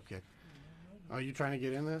 Josh? What's up, kid? Are you trying to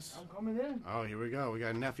get in this? I'm coming in. Oh, here we go. We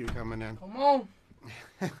got a nephew coming in. Come on.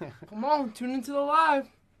 Come on, tune into the live.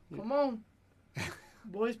 Come on.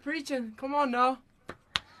 Boys preaching. Come on now.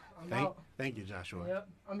 Thank you, Joshua. Yep.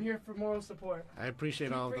 I'm here for moral support. I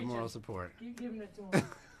appreciate all of the moral support. Keep giving it to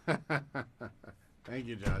him. Thank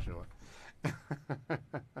you, Joshua.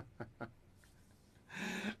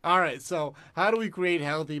 All right, so how do we create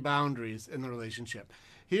healthy boundaries in the relationship?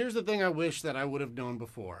 Here's the thing I wish that I would have known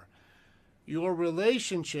before. Your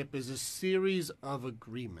relationship is a series of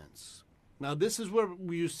agreements. Now, this is where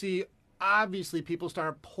you see, obviously, people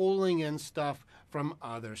start pulling in stuff from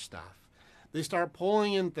other stuff. They start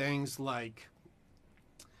pulling in things like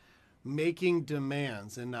making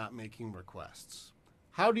demands and not making requests.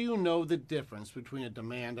 How do you know the difference between a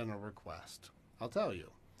demand and a request? I'll tell you.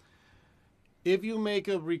 If you make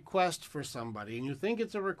a request for somebody and you think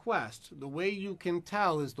it's a request, the way you can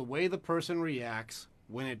tell is the way the person reacts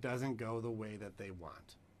when it doesn't go the way that they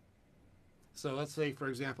want. So let's say, for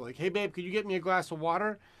example, like, hey, babe, could you get me a glass of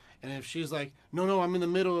water? And if she's like, no, I'm in the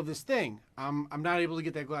middle of this thing. I'm not able to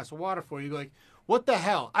get that glass of water for you. You're like, what the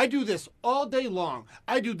hell? I do this all day long.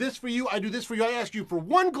 I do this for you. I do this for you. I ask you for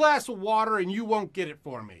one glass of water and you won't get it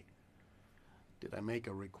for me. Did I make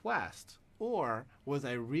a request? Or was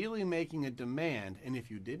I really making a demand? And if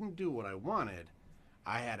you didn't do what I wanted,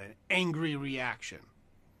 I had an angry reaction.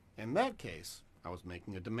 In that case, I was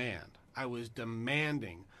making a demand. I was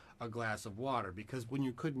demanding a glass of water, because when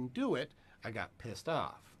you couldn't do it, I got pissed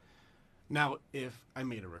off. Now, if I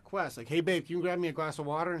made a request, like, hey, babe, can you grab me a glass of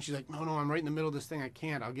water? And she's like, no, I'm right in the middle of this thing. I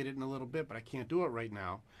can't. I'll get it in a little bit, but I can't do it right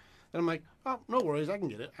now. Then I'm like, oh, no worries. I can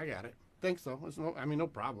get it. I got it. Thanks, though. No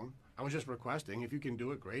problem. I was just requesting. If you can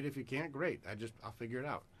do it, great. If you can't, great. I'll figure it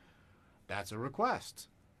out. That's a request.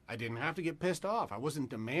 I didn't have to get pissed off. I wasn't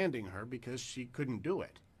demanding her because she couldn't do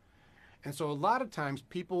it. And so a lot of times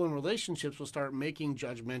people in relationships will start making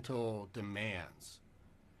judgmental demands.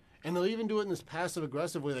 And they'll even do it in this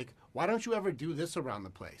passive-aggressive way, like, why don't you ever do this around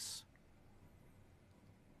the place?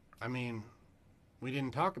 I mean, we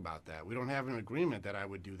didn't talk about that. We don't have an agreement that I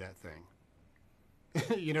would do that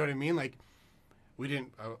thing. You know what I mean? Like, We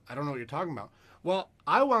didn't, I don't know what you're talking about. Well,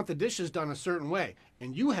 I want the dishes done a certain way,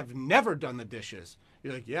 and you have never done the dishes.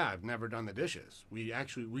 You're like, yeah, I've never done the dishes. We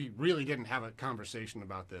really didn't have a conversation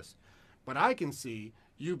about this. But I can see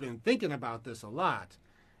you've been thinking about this a lot,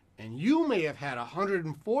 and you may have had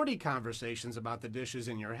 140 conversations about the dishes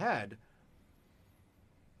in your head,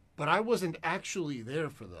 but I wasn't actually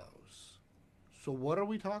there for those. So what are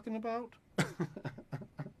we talking about?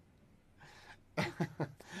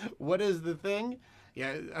 What is the thing?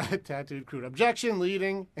 Yeah, tattooed crude. Objection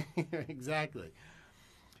leading. Exactly.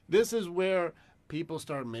 This is where people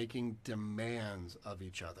start making demands of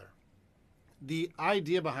each other. The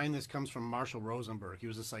idea behind this comes from Marshall Rosenberg. He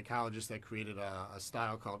was a psychologist that created a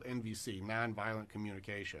style called NVC, nonviolent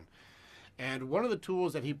communication. And one of the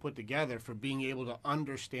tools that he put together for being able to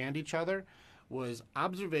understand each other was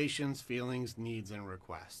observations, feelings, needs, and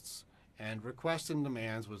requests. And requests and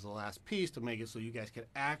demands was the last piece to make it so you guys could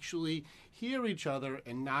actually hear each other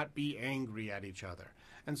and not be angry at each other.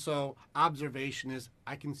 And so observation is,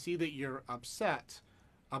 I can see that you're upset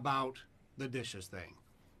about the dishes thing.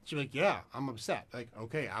 She's like, yeah, I'm upset. Like,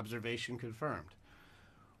 okay, observation confirmed.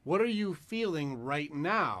 What are you feeling right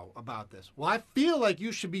now about this? Well, I feel like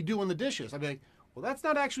you should be doing the dishes. I'd be like, well, that's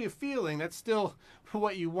not actually a feeling. That's still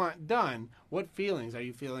what you want done. What feelings? Are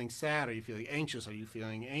you feeling sad? Are you feeling anxious? Are you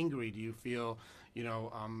feeling angry? Do you feel,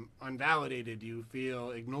 unvalidated? Do you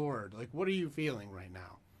feel ignored? Like, what are you feeling right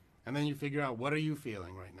now? And then you figure out, what are you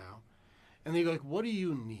feeling right now? And then you go, like, what do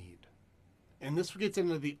you need? And this gets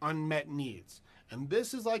into the unmet needs. And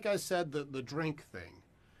this is, like I said, the drink thing.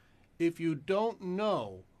 If you don't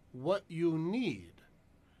know what you need,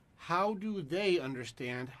 how do they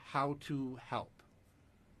understand how to help?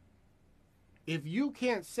 If you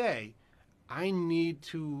can't say, I need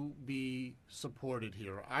to be supported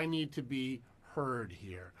here, or I need to be heard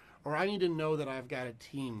here, or I need to know that I've got a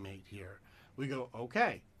teammate here, we go,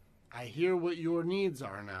 okay, I hear what your needs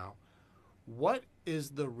are now. What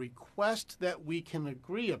is the request that we can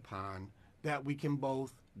agree upon that we can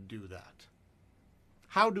both do that?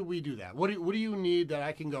 How do we do that? What do you need that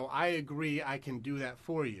I can go, I agree, I can do that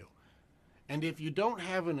for you? And if you don't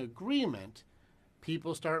have an agreement,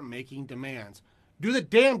 people start making demands. Do the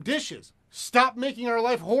damn dishes. Stop making our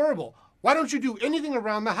life horrible. Why don't you do anything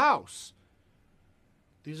around the house?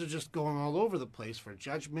 These are just going all over the place for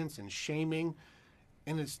judgments and shaming,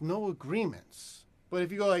 and it's no agreements. But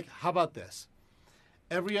if you go like, how about this?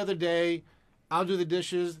 Every other day, I'll do the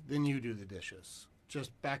dishes, then you do the dishes.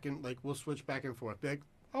 Just back in, like, we'll switch back and forth. Be like,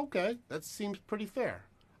 okay, that seems pretty fair.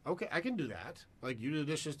 Okay, I can do that. Like, you do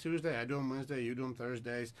the dishes Tuesday, I do them Wednesday, you do them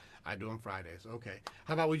Thursdays, I do them Fridays. Okay.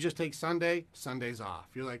 How about we just take Sundays off?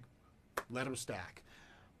 You're like, let them stack.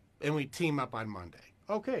 And we team up on Monday.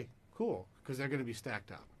 Okay, cool, because they're going to be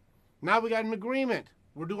stacked up. Now we got an agreement.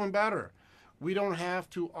 We're doing better. We don't have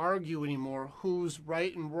to argue anymore who's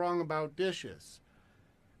right and wrong about dishes.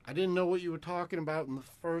 I didn't know what you were talking about in the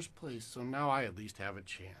first place, so now I at least have a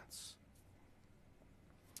chance.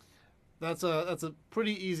 That's a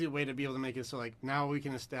pretty easy way to be able to make it so like now we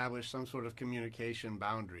can establish some sort of communication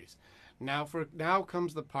boundaries. Now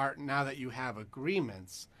comes the part, now that you have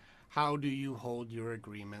agreements, how do you hold your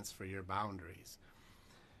agreements for your boundaries?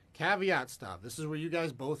 Caveat stuff. This is where you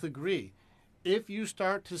guys both agree. If you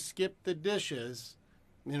start to skip the dishes,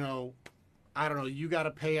 I don't know, you got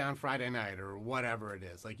to pay on Friday night or whatever it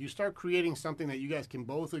is. Like, you start creating something that you guys can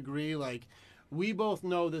both agree, like, we both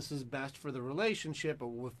know this is best for the relationship, but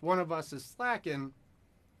if one of us is slacking,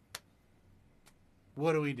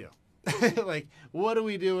 what do we do? Like, what do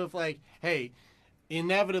we do if, like, hey,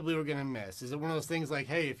 inevitably we're going to miss? Is it one of those things like,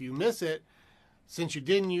 hey, if you miss it, since you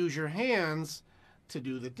didn't use your hands to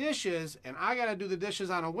do the dishes, and I got to do the dishes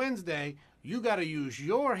on a Wednesday, you got to use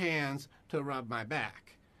your hands to rub my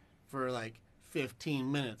back for like 15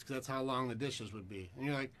 minutes, because that's how long the dishes would be. And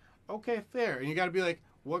you're like, okay, fair. And you got to be like,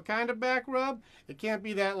 what kind of back rub? It can't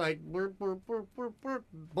be that like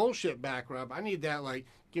bullshit back rub. I need that, like,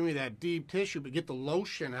 give me that deep tissue, but get the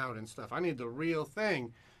lotion out and stuff. I need the real thing.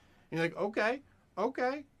 And you're like, okay.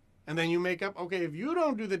 And then you make up, okay, if you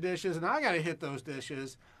don't do the dishes and I got to hit those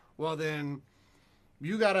dishes, well then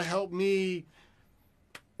you got to help me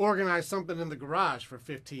organize something in the garage for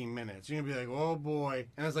 15 minutes. You're going to be like, oh boy.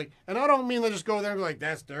 And it's like, and I don't mean to just go there and be like,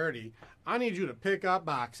 that's dirty. I need you to pick up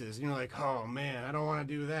boxes. And you're like, oh man, I don't want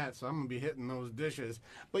to do that. So I'm going to be hitting those dishes.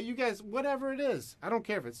 But you guys, whatever it is, I don't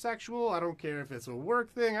care if it's sexual. I don't care if it's a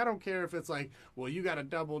work thing. I don't care if it's like, well, you got a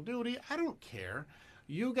double duty. I don't care.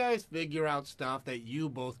 You guys figure out stuff that you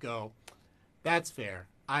both go, that's fair.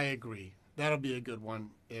 I agree. That'll be a good one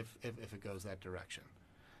if it goes that direction.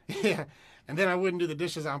 Yeah. And then I wouldn't do the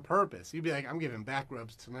dishes on purpose. You'd be like, I'm giving back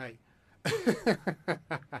rubs tonight.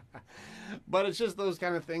 But it's just those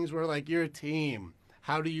kind of things where, like, you're a team.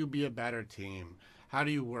 How do you be a better team? How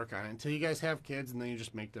do you work on it? Until you guys have kids, and then you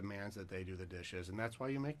just make demands that they do the dishes. And that's why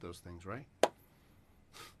you make those things, right?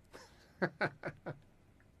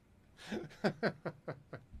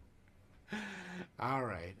 All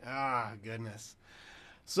right. Ah, goodness.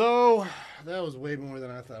 So, that was way more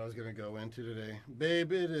than I thought I was going to go into today.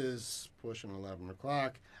 Babe, it is pushing 11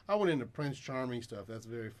 o'clock. I went into Prince Charming stuff. That's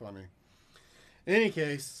very funny. In any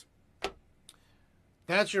case,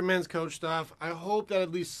 that's your men's coach stuff. I hope that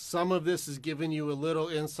at least some of this is giving you a little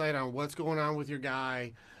insight on what's going on with your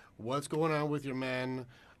guy, what's going on with your men.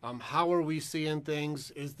 How are we seeing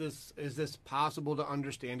things? Is this possible to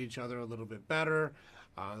understand each other a little bit better?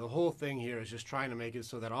 The whole thing here is just trying to make it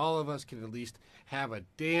so that all of us can at least have a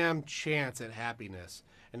damn chance at happiness.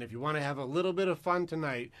 And if you want to have a little bit of fun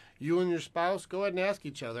tonight, you and your spouse, go ahead and ask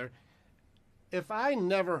each other, if I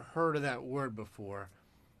never heard of that word before,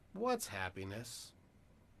 what's happiness?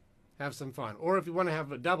 Have some fun. Or if you want to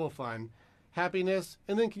have a double fun, happiness,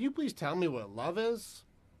 and then can you please tell me what love is?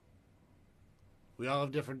 We all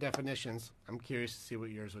have different definitions. I'm curious to see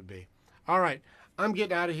what yours would be. All right, I'm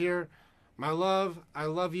getting out of here. My love, I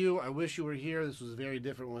love you. I wish you were here. This was very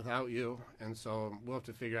different without you. And so we'll have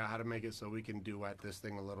to figure out how to make it so we can duet this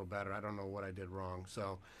thing a little better. I don't know what I did wrong.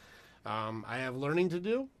 So I have learning to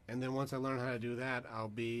do. And then once I learn how to do that, I'll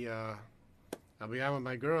be out with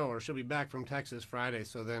my girl, or she'll be back from Texas Friday.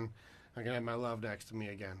 So then I can have my love next to me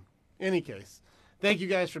again. Any case, thank you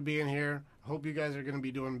guys for being here. I hope you guys are going to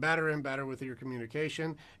be doing better and better with your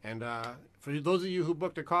communication. And for those of you who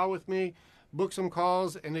booked a call with me, book some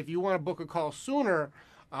calls. And if you want to book a call sooner,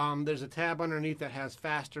 there's a tab underneath that has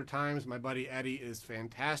faster times. My buddy Eddie is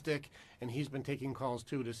fantastic, and he's been taking calls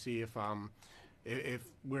too to see if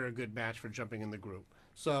we're a good match for jumping in the group.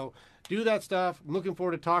 So do that stuff. I'm looking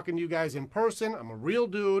forward to talking to you guys in person. I'm a real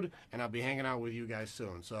dude, and I'll be hanging out with you guys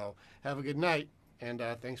soon. So have a good night, and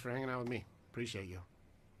thanks for hanging out with me. Appreciate you.